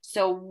shape.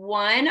 So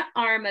one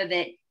arm of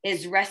it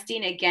is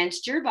resting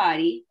against your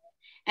body,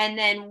 and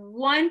then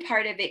one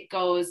part of it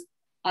goes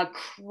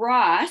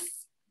across,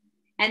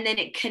 and then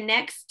it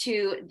connects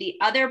to the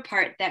other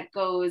part that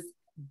goes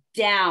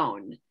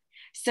down.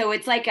 So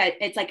it's like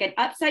an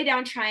upside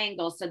down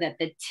triangle, so that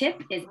the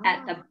tip is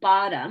at the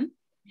bottom.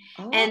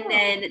 And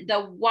then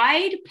the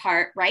wide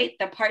part, right?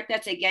 The part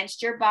that's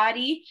against your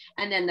body,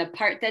 and then the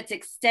part that's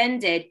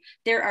extended,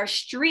 there are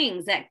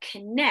strings that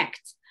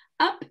connect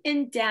up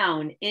and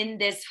down in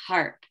this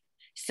harp.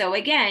 So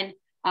again,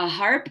 a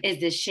harp is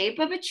the shape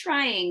of a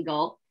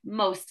triangle,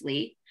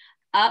 mostly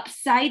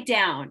upside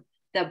down.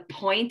 The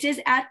point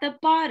is at the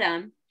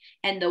bottom,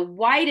 and the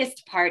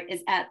widest part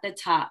is at the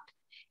top.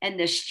 And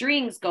the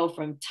strings go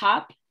from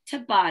top to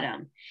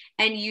bottom.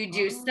 And you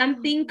do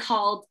something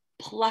called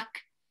pluck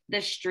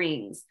the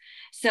strings.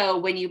 So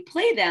when you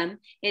play them,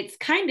 it's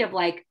kind of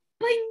like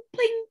bling,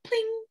 bling,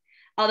 bling,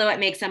 although it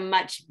makes a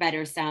much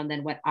better sound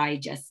than what I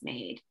just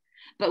made.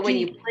 But when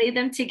you play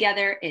them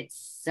together,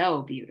 it's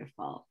so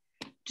beautiful.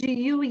 Do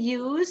you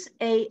use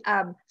a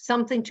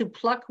something to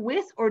pluck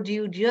with, or do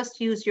you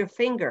just use your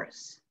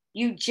fingers?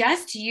 You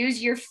just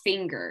use your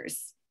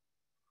fingers.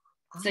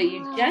 So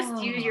you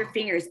just use your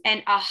fingers.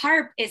 And a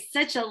harp is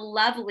such a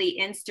lovely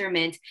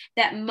instrument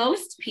that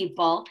most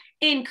people,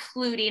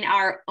 including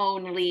our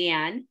own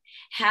Leanne,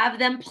 have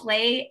them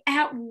play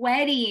at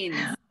weddings.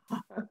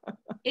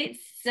 It's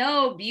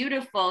so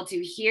beautiful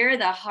to hear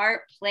the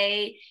harp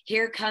play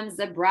 "Here Comes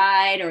the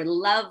Bride" or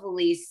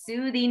lovely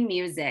soothing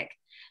music.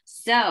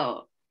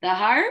 So the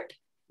harp,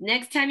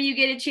 next time you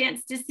get a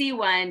chance to see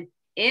one,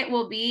 it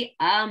will be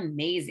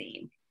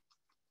amazing.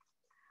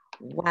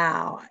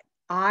 Wow.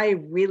 I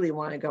really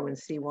want to go and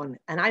see one,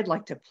 and I'd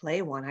like to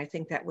play one. I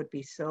think that would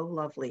be so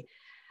lovely.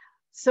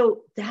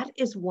 So that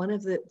is one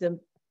of the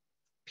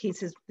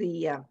pieces,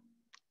 the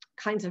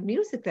kinds of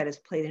music that is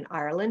played in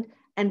Ireland,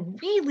 and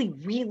really,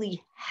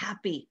 really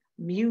happy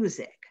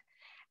music.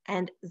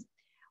 And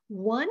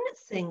one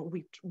thing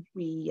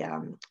we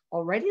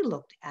already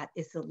looked at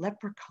is the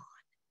leprechaun.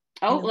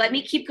 Oh, let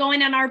me keep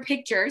going on our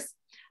pictures.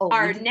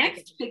 Our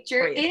next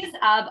picture is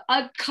of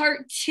a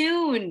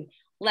cartoon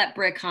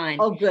leprechaun.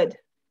 Oh, good.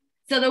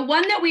 So the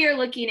one that we are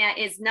looking at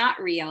is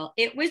not real.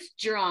 It was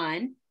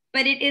drawn,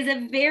 but it is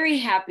a very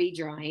happy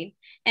drawing.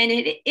 And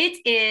it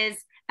is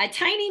a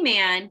tiny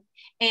man,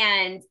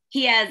 and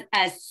he has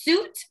a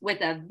suit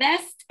with a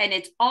vest, and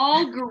it's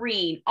all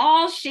green,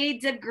 all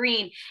shades of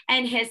green.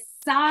 And his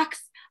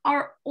socks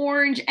are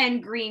orange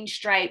and green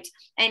striped.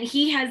 And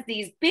he has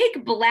these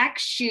big black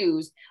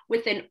shoes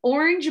with an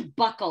orange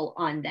buckle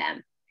on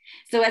them.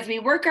 So as we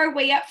work our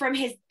way up from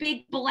his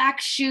big black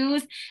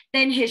shoes,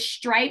 then his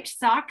striped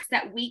socks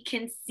that we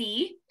can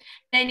see,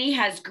 then he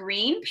has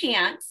green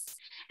pants,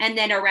 and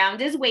then around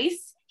his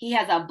waist, he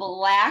has a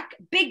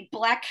big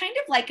black, kind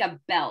of like a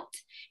belt.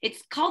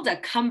 It's called a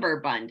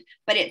cummerbund,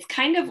 but it's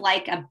kind of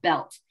like a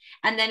belt.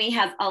 And then he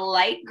has a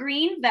light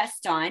green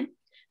vest on,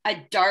 a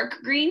dark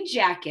green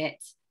jacket,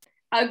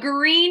 a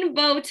green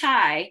bow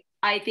tie.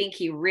 I think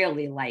he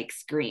really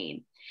likes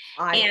green.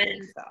 I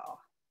think so.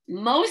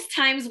 Most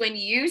times when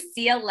you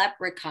see a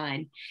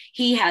leprechaun,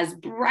 he has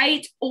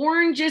bright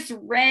orangish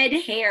red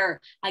hair,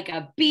 like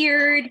a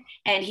beard,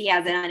 and he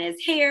has it on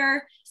his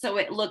hair. So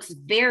it looks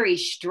very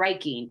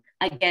striking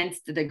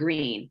against the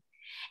green.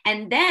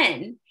 And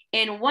then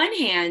in one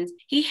hand,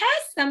 he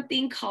has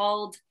something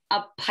called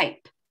a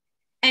pipe.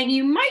 And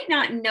you might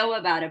not know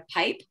about a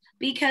pipe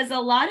because a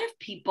lot of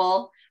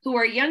people who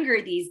are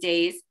younger these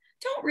days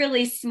don't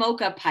really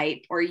smoke a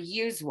pipe or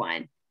use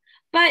one.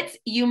 But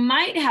you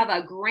might have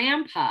a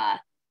grandpa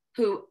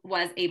who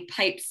was a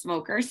pipe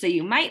smoker, so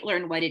you might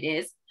learn what it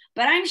is.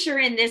 But I'm sure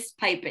in this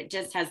pipe, it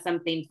just has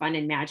something fun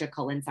and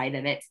magical inside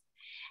of it.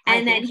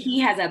 And then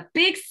he has a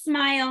big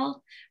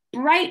smile,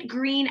 bright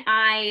green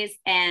eyes,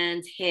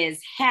 and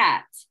his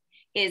hat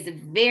is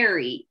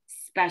very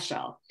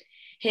special.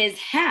 His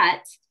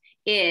hat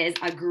is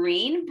a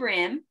green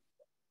brim,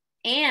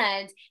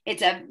 and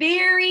it's a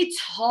very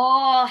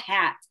tall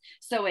hat.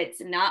 So it's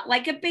not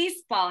like a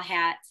baseball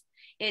hat.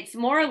 It's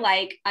more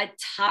like a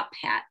top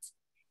hat.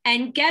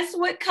 And guess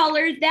what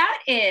color that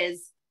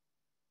is?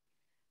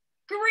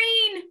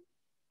 Green.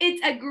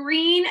 It's a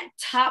green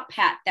top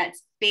hat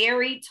that's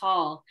very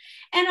tall.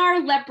 And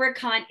our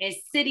leprechaun is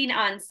sitting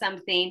on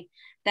something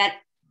that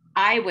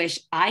I wish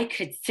I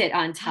could sit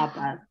on top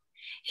of.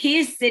 He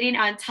is sitting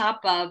on top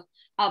of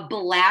a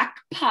black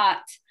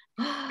pot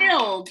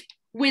filled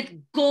with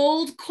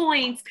gold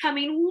coins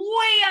coming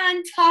way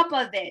on top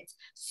of it.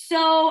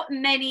 So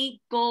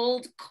many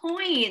gold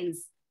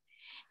coins.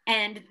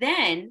 And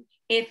then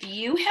if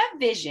you have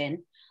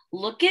vision,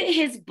 look at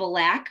his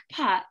black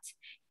pot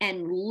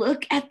and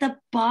look at the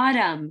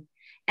bottom.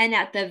 And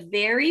at the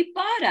very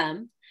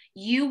bottom,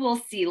 you will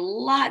see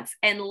lots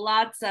and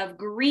lots of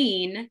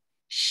green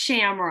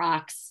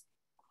shamrocks.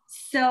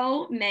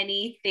 So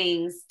many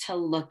things to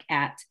look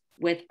at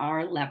with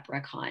our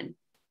leprechaun.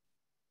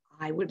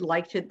 I would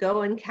like to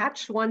go and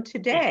catch one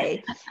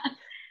today.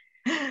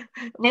 And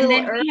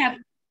then we have,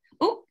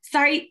 oh,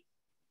 sorry.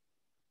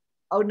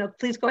 Oh, no,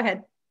 please go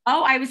ahead.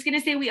 Oh, I was going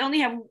to say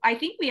I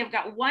think we have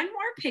got one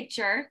more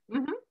picture.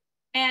 Mm-hmm.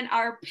 And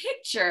our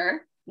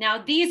picture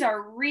Now, these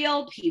are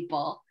real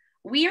people.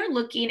 We are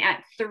looking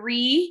at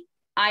 3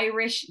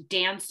 Irish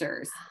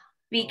dancers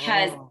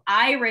because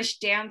Irish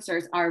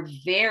dancers are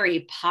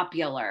very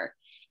popular,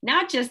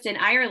 not just in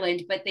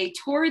Ireland, but they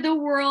tour the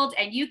world,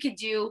 and you could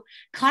do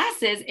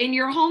classes in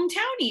your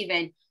hometown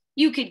even.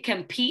 You could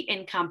compete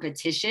in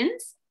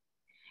competitions.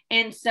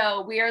 And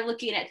so we are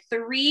looking at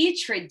 3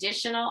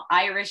 traditional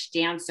Irish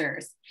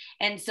dancers.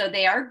 And so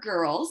they are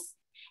girls.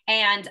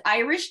 And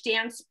Irish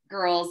dance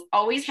girls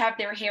always have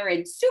their hair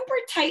in super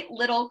tight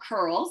little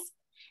curls,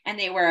 and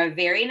they wear a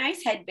very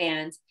nice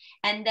headband.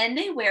 And then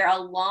they wear a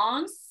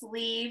long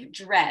sleeve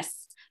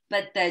dress,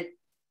 but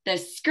the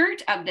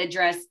skirt of the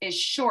dress is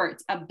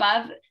short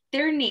above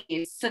their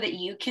knees so that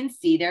you can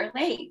see their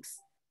legs.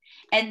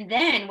 And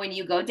then when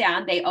you go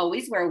down, they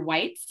always wear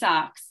white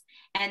socks,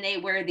 and they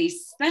wear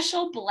these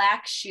special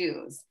black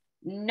shoes,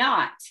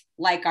 not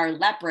like our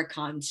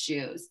leprechaun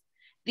shoes.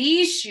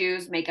 These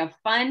shoes make a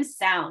fun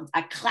sound,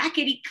 a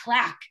clackety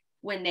clack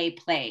when they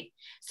play.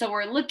 So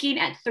we're looking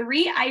at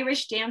 3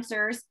 Irish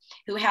dancers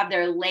who have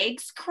their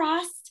legs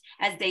crossed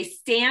as they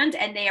stand,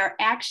 and they are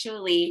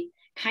actually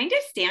kind of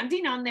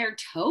standing on their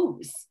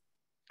toes.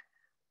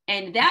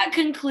 And that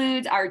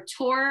concludes our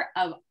tour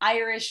of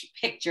Irish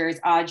pictures.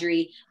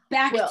 Audrey,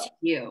 back to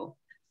you.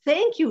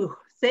 Thank you.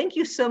 Thank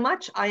you so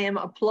much. I am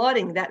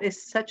applauding. That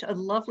is such a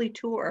lovely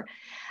tour.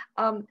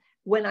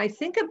 When I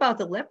think about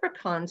the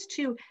leprechauns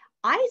too,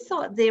 I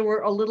thought they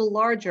were a little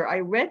larger. I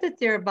read that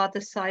they're about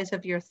the size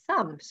of your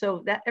thumb.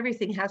 So that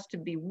everything has to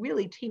be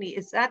really teeny.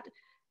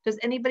 Does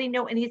anybody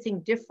know anything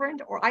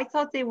different? Or I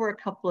thought they were a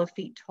couple of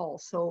feet tall.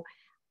 So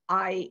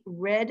I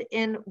read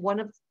in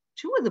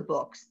 2 of the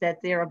books that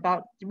they're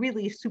about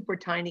really super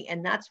tiny,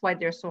 and that's why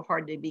they're so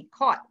hard to be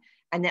caught.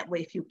 And that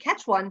way, if you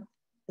catch one,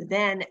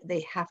 then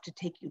they have to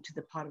take you to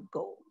the pot of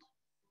gold.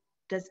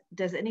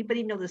 Does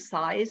anybody know the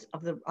size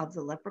of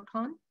the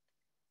leprechaun?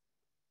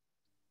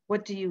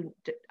 What do you,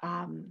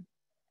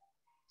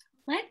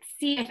 Let's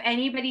see if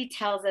anybody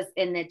tells us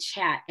in the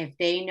chat if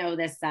they know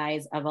the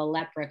size of a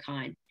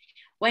leprechaun.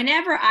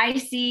 Whenever I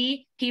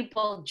see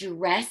people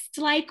dressed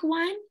like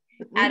one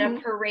at a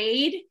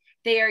parade,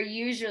 they are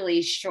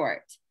usually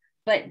short.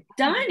 But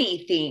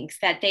Donnie thinks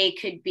that they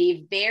could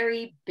be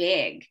very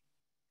big.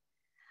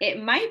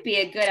 It might be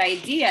a good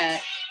idea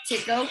to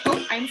go,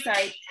 oh, I'm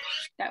sorry.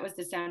 That was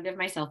the sound of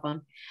my cell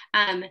phone.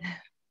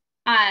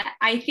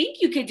 I think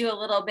you could do a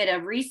little bit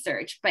of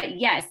research, but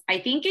yes, I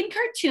think in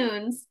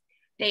cartoons,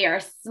 they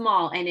are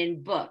small, and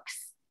in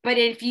books. But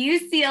if you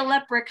see a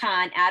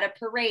leprechaun at a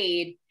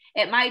parade,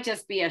 it might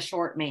just be a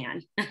short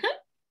man.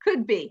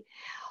 Could be.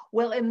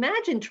 Well,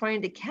 imagine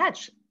trying to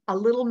catch a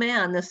little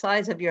man the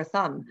size of your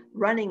thumb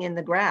running in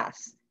the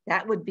grass.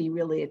 That would be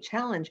really a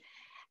challenge.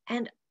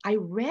 And I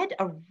read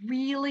a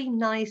really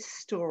nice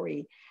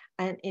story,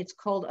 and it's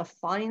called A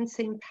Fine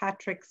St.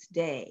 Patrick's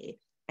Day.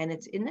 And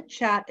it's in the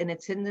chat, and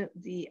it's in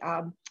the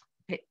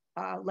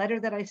letter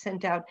that I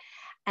sent out.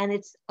 And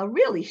it's a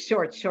really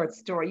short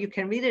story. You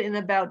can read it in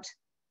about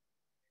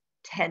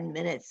 10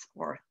 minutes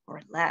or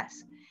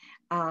less.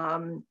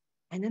 And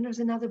then there's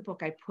another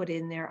book I put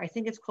in there. I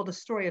think it's called A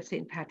Story of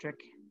St.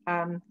 Patrick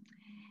or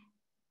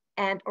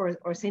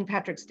St.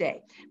 Patrick's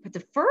Day. But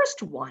the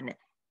first one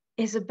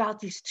is about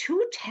these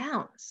 2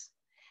 towns,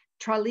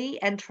 Tralee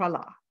and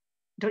Trala.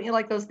 Don't you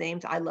like those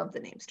names? I love the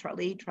names,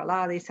 Tralee,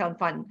 Trala. They sound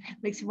fun.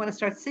 Makes you want to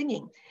start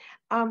singing.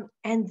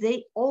 And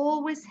they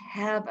always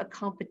have a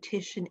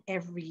competition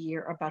every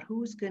year about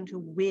who's going to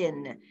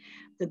win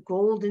the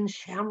Golden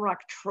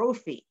Shamrock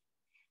Trophy.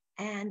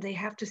 And they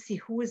have to see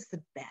who is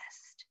the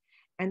best.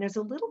 And there's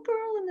a little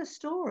girl in the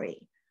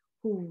story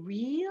who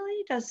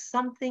really does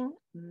something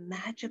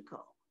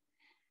magical.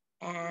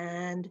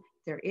 And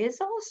there is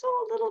also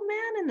a little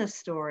man in the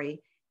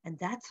story. And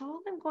that's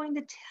all I'm going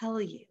to tell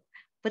you.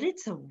 But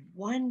it's a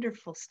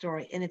wonderful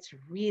story, and it's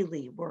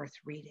really worth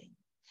reading.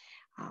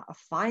 A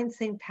Fine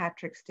St.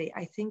 Patrick's Day.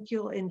 I think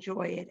you'll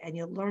enjoy it, and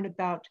you'll learn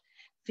about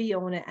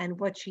Fiona and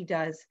what she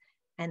does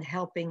and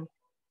helping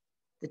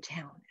the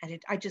town. And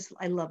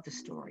I love the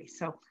story.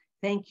 So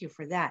thank you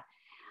for that.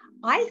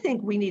 I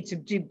think we need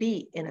to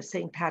be in a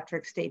St.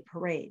 Patrick's Day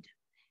parade.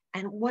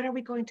 And what are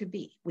we going to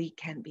be? We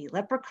can be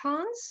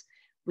leprechauns.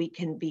 We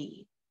can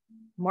be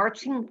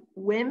marching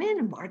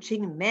women,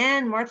 marching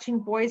men, marching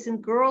boys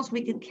and girls.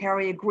 We can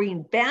carry a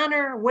green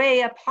banner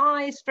way up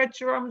high,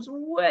 stretch your arms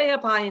way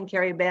up high and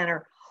carry a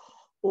banner.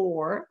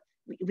 Or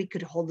we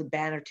could hold the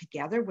banner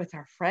together with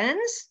our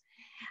friends.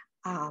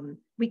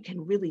 We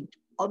can really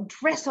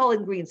dress all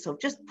in green. So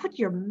just put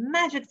your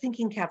magic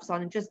thinking caps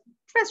on and just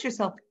dress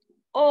yourself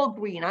all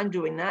green. I'm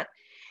doing that.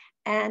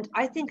 And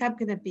I think I'm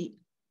going to be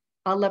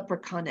a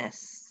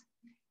leprechauness.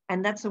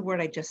 And that's a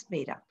word I just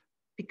made up.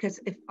 Because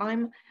if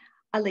I'm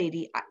a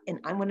lady and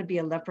I want to be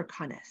a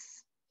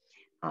leprechauness,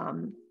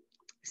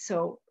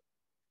 so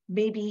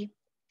maybe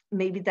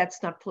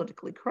that's not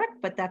politically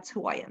correct, but that's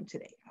who I am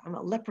today. I'm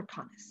a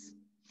leprechauness.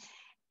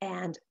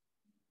 And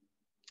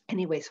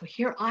anyway, so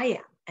here I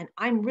am, and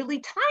I'm really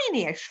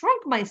tiny. I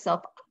shrunk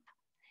myself up,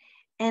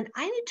 and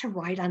I need to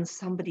ride on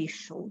somebody's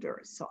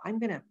shoulders. So I'm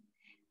gonna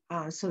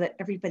so that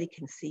everybody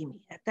can see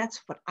me.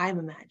 That's what I'm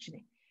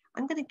imagining.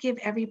 I'm going to give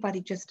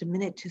everybody just a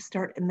minute to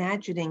start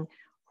imagining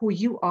who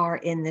you are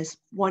in this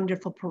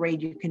wonderful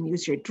parade. You can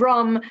use your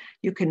drum,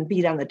 you can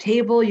beat on the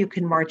table, you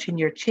can march in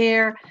your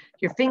chair.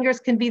 Your fingers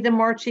can be the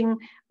marcher,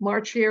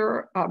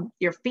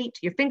 your feet,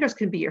 your fingers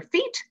can be your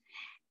feet,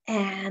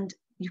 and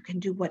you can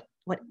do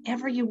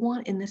whatever you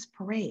want in this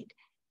parade.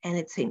 And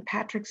it's St.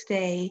 Patrick's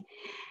Day.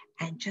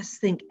 And just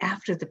think,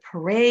 after the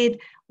parade,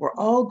 we're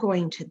all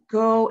going to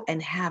go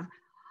and have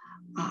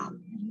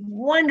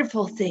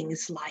wonderful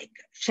things like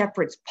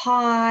shepherd's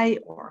pie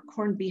or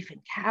corned beef and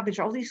cabbage,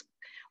 all these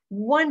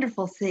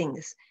wonderful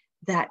things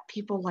that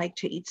people like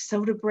to eat,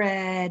 soda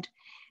bread.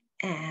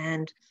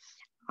 And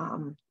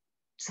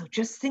so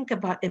just think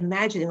about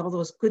imagining all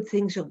those good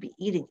things you'll be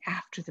eating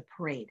after the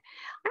parade.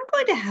 I'm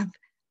going to have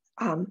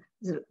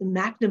the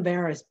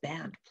McNamara's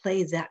band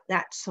play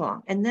that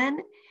song. And then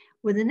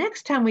when the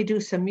next time we do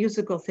some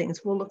musical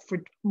things, we'll look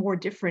for more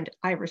different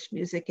Irish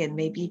music, and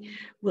maybe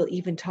we'll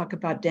even talk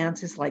about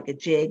dances like a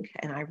jig,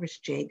 an Irish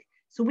jig.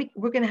 So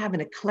we're going to have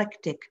an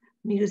eclectic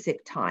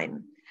music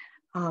time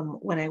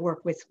when I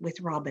work with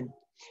Robin.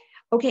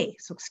 Okay,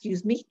 so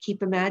excuse me,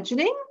 keep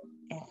imagining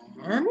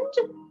and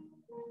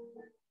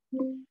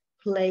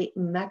play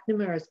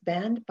McNamara's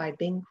Band by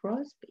Bing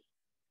Crosby.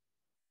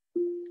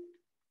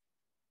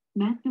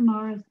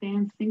 McNamara's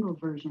Band single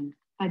version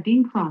by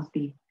Bing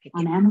Crosby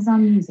on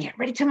Amazon Music. Get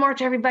ready to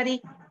march,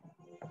 everybody.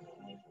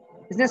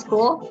 Isn't this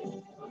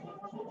cool?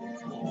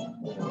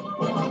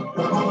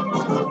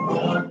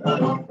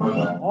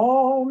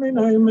 Oh, my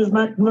name is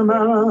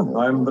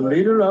McNamara, I'm the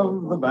leader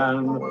of the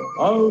band.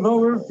 Although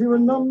we're few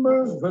in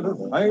numbers, we're the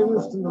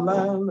finest in the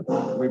land.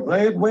 We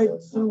play at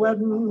wakes and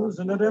weddings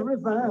and at every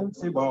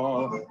fancy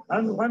ball.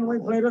 And when we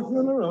play at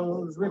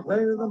funerals, we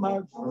play the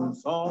march from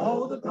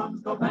Saul. Oh, the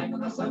drums go bang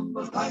and the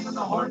cymbals clang and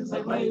the horns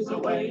they blaze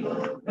away.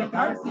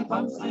 McCarthy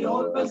pumps the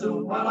old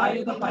bassoon while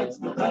I the pipes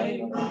do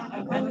play.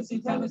 And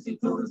Tennessee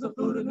tootles the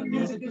flute and the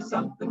music is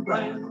something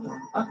grand.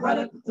 A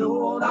credit to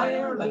old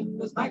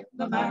Ireland is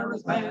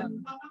McNamara's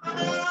band.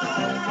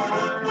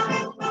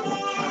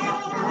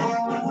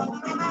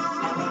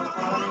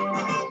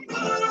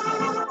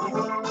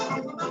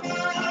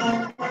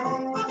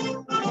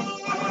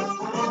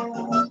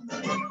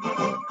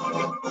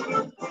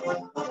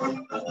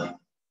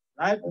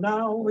 Right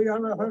now we are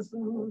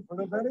rehearsing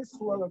for a very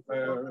swell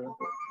affair.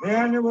 The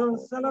annual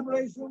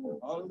celebration,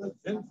 all the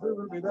gentry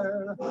will be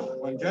there.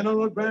 When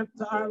General Grant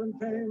to Ireland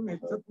came, he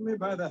took me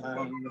by the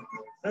hand.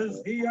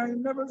 Says he, I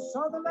never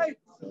saw the likes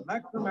of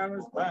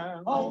McNamara's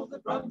band. Oh, the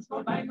drums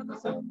go bang and the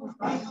cymbals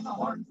clang and the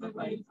horns they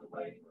blaze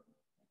away.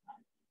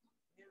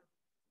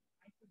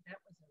 I think that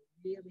was a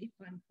really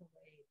fun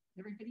parade.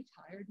 Everybody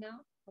tired now?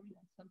 Probably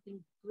want something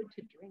good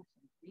to drink,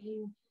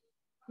 some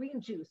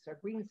green juice or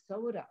green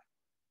soda.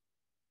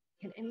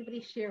 Can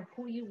anybody share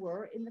who you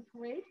were in the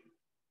parade?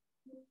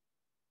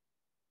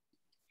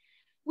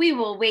 We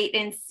will wait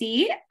and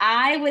see.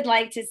 I would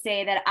like to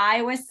say that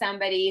I was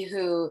somebody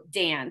who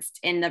danced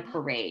in the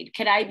parade.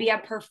 Could I be a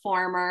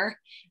performer?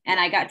 And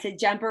I got to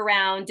jump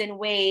around and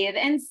wave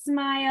and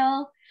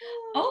smile.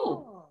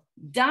 Oh,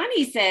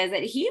 Donnie says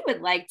that he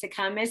would like to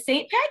come as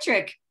St.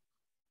 Patrick.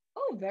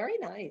 Oh, very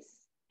nice.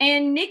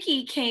 And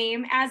Nikki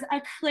came as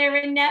a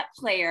clarinet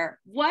player.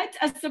 What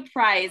a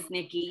surprise,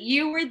 Nikki.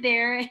 You were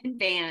there in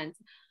band.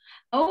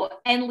 Oh,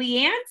 and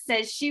Leanne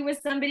says she was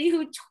somebody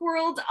who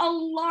twirled a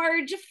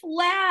large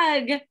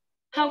flag.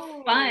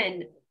 How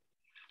fun.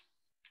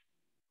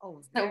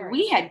 Oh, so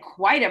we had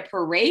quite a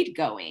parade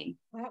going.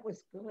 That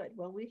was good.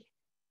 Well,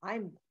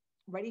 I'm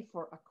ready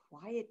for a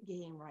quiet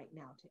game right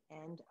now to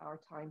end our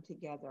time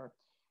together.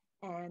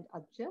 And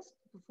just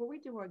before we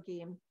do our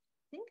game,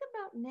 think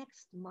about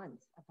next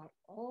month, about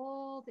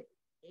all the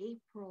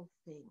April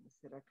things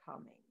that are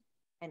coming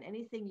and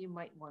anything you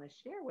might want to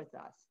share with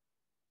us,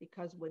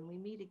 because when we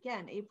meet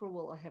again, April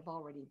will have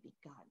already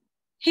begun.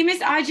 Hey,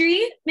 Miss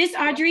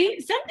Audrey,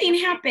 something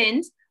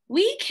happened.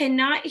 We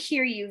cannot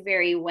hear you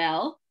very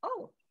well.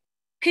 Oh.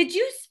 Could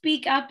you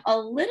speak up a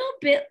little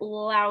bit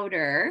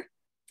louder?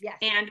 Yes.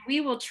 And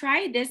we will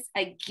try this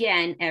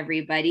again,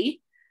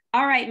 everybody.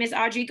 All right, Miss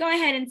Audrey, go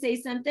ahead and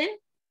say something.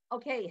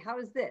 Okay, how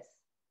is this?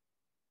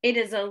 It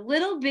is a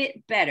little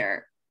bit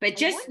better, but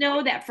just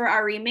know that for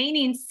our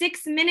remaining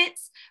 6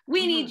 minutes,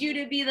 we need you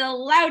to be the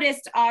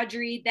loudest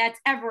Audrey that's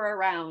ever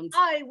around.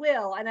 I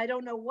will, and I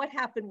don't know what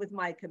happened with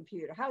my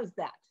computer. How's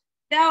that?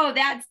 No,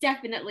 that's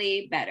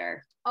definitely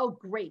better. Oh,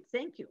 great,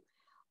 thank you.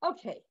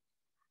 Okay,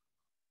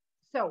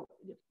 so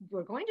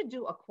we're going to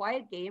do a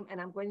quiet game, and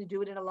I'm going to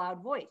do it in a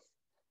loud voice.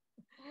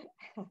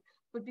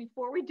 But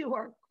before we do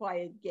our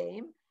quiet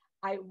game,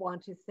 I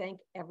want to thank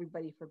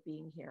everybody for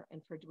being here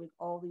and for doing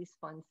all these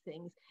fun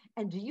things.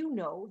 And do you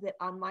know that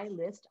on my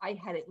list, I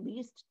had at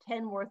least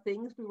 10 more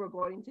things we were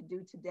going to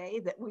do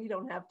today that we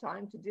don't have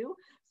time to do.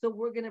 So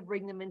we're going to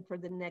bring them in for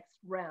the next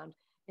round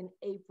in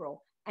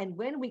April. And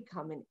when we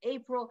come in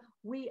April,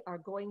 we are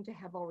going to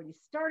have already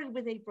started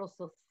with April.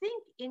 So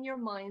think in your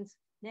minds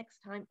next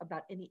time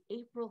about any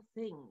April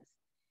things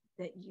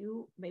that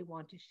you may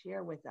want to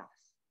share with us.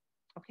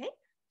 Okay?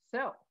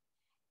 So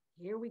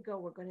here we go.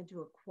 We're going to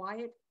do a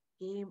quiet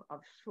game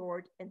of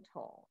short and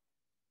tall.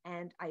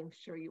 And I'm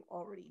sure you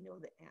already know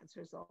the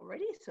answers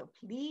already. So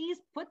please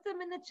put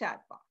them in the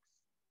chat box.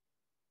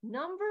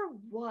 Number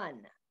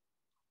 1,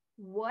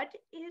 what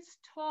is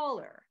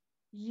taller,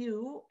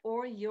 you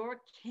or your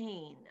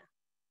cane?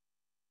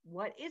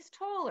 What is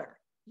taller,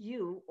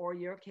 you or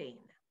your cane?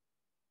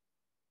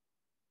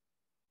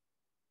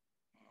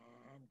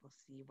 And we'll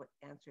see what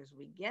answers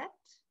we get.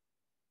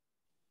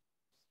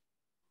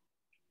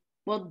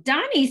 Well,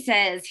 Donnie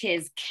says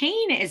his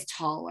cane is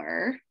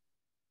taller,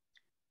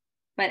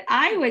 but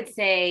I would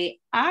say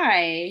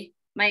I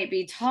might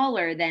be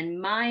taller than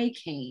my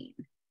cane.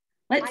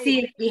 Let's see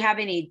if we have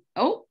any.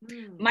 Oh,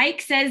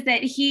 Mike says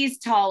that he's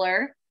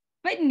taller,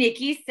 but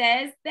Nikki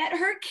says that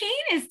her cane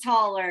is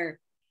taller.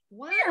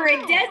 Wow.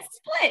 We're a dead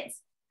split.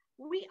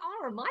 We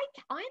are.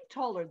 I'm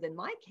taller than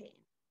my cane.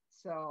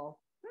 So,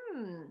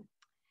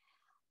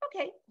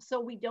 Okay,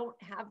 so we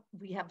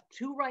have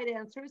 2 right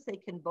answers. They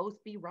can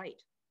both be right.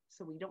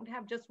 So we don't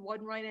have just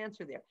one right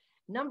answer there.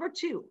 Number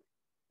 2,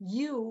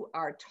 you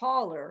are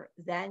taller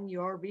than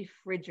your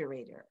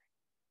refrigerator.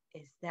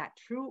 Is that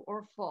true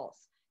or false?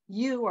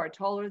 You are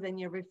taller than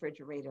your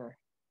refrigerator.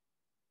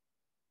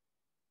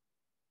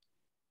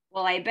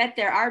 Well, I bet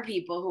there are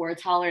people who are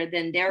taller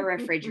than their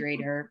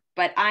refrigerator,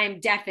 but I'm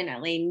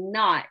definitely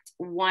not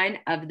one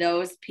of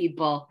those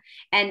people.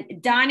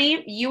 And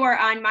Donnie, you are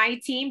on my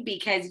team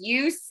because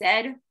you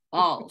said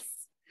false.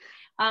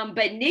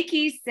 But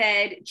Nikki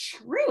said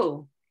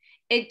true.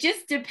 It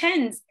just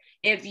depends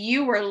if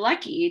you were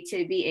lucky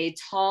to be a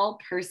tall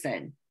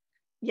person.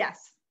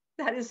 Yes,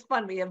 that is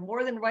fun. We have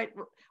more than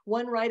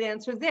one right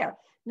answer there.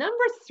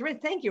 Number 3,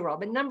 thank you,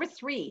 Robin. Number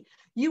 3,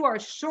 you are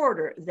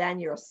shorter than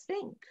your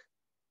sink.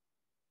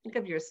 Think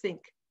of your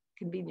sink. It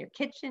can be in your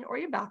kitchen or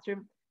your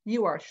bathroom.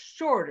 You are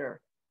shorter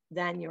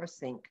than your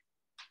sink.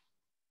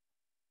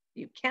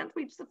 You can't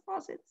reach the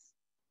faucets.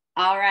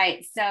 All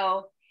right.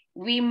 So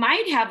we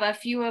might have a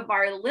few of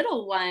our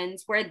little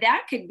ones where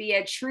that could be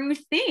a true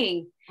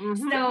thing.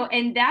 So,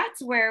 and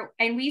that's where,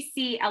 and we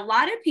see a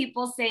lot of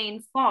people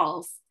saying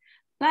false,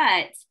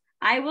 but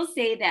I will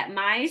say that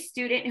my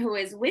student who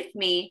is with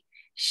me,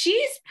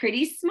 she's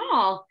pretty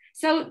small.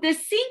 So the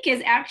sink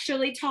is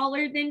actually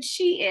taller than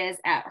she is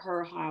at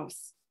her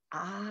house.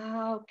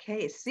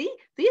 Okay. See,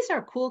 these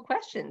are cool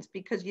questions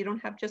because you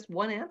don't have just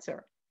one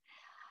answer.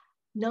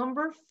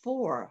 Number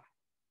 4,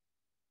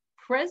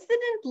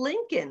 President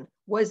Lincoln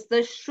was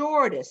the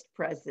shortest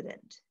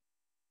president.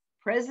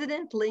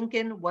 President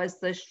Lincoln was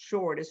the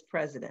shortest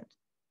president.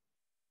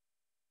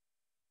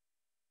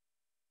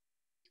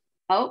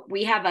 Oh,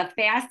 we have a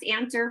fast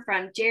answer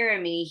from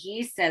Jeremy.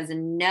 He says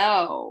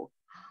no.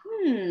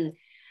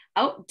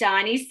 Oh,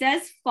 Donnie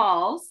says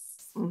false.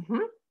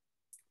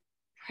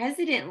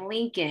 President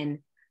Lincoln.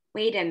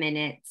 Wait a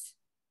minute.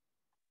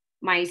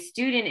 My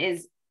student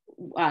is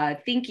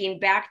thinking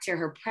back to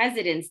her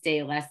President's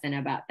Day lesson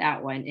about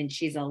that one, and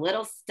she's a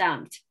little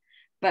stumped.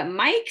 But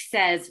Mike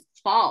says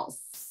false.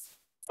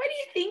 What do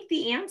you think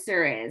the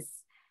answer is?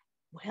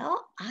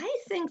 Well, I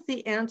think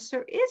the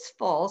answer is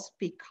false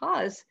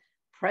because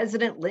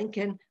President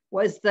Lincoln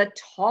was the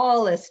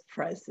tallest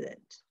president.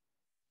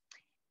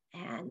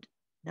 And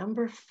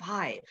number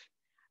 5,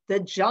 the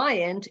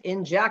giant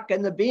in Jack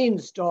and the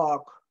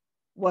Beanstalk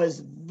was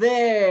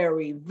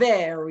very,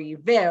 very,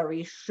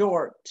 very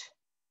short.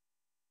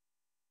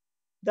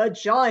 The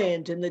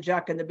giant in the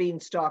Jack and the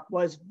Beanstalk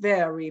was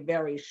very,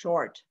 very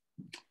short.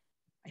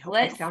 I hope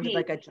I sounded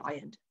like a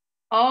giant.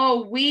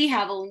 Oh, we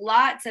have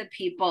lots of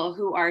people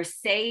who are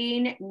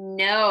saying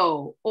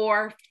no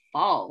or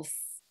false.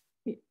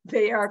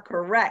 They are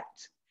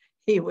correct.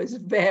 He was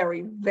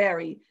very,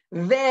 very,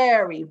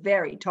 very,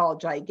 very tall,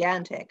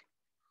 gigantic.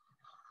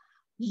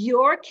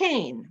 Your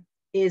cane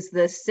is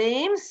the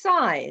same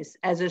size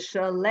as a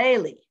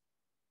shillelagh.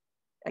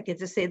 I get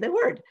to say the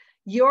word.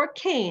 Your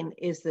cane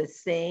is the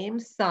same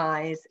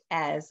size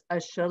as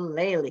a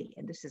shillelagh.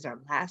 And this is our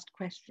last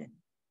question.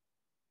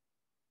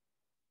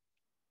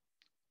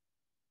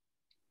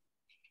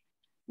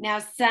 Now,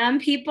 some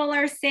people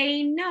are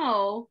saying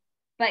no,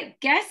 but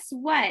guess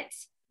what?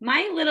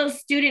 My little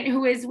student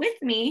who is with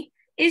me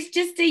is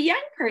just a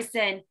young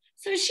person.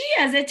 So she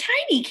has a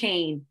tiny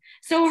cane.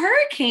 So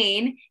her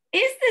cane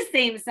is the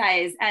same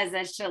size as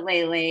a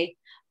shillelagh,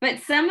 but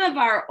some of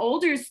our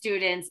older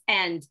students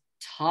and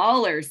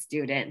taller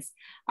students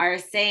are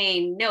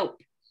saying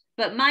nope.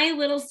 But my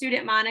little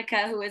student,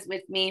 Monica, who is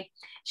with me,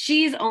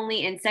 she's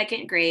only in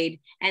 2nd grade.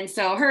 And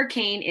so her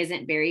cane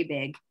isn't very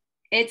big.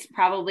 It's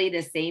probably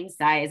the same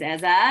size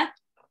as a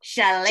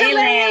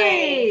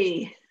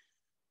shillelagh.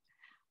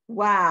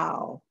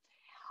 Wow.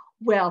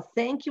 Well,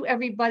 thank you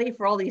everybody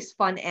for all these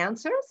fun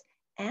answers.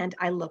 And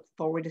I look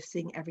forward to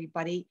seeing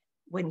everybody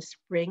when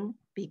spring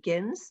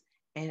begins.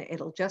 And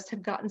it'll just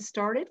have gotten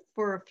started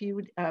for a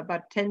few,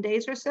 about 10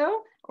 days or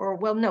so, or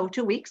well, no,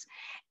 2 weeks.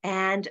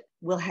 And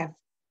we'll have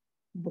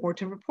more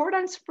to report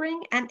on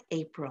spring and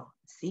April.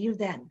 See you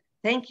then.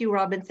 Thank you,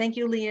 Robin. Thank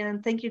you,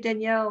 Leanne. Thank you,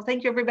 Danielle.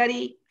 Thank you,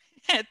 everybody.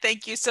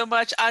 Thank you so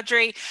much,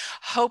 Audrey.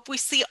 Hope we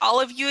see all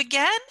of you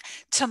again.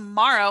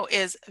 Tomorrow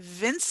is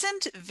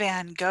Vincent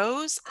van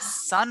Gogh's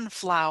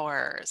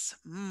Sunflowers.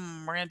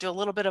 We're going to do a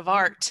little bit of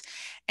art.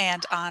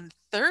 And on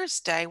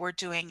Thursday, we're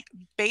doing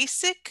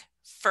Basic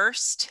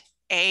First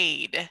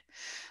Aid.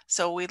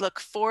 So we look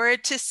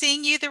forward to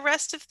seeing you the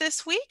rest of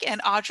this week.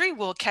 And Audrey,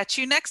 we'll catch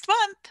you next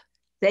month.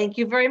 Thank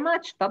you very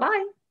much.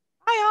 Bye-bye.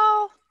 Bye,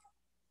 all.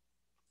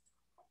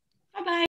 Bye-bye.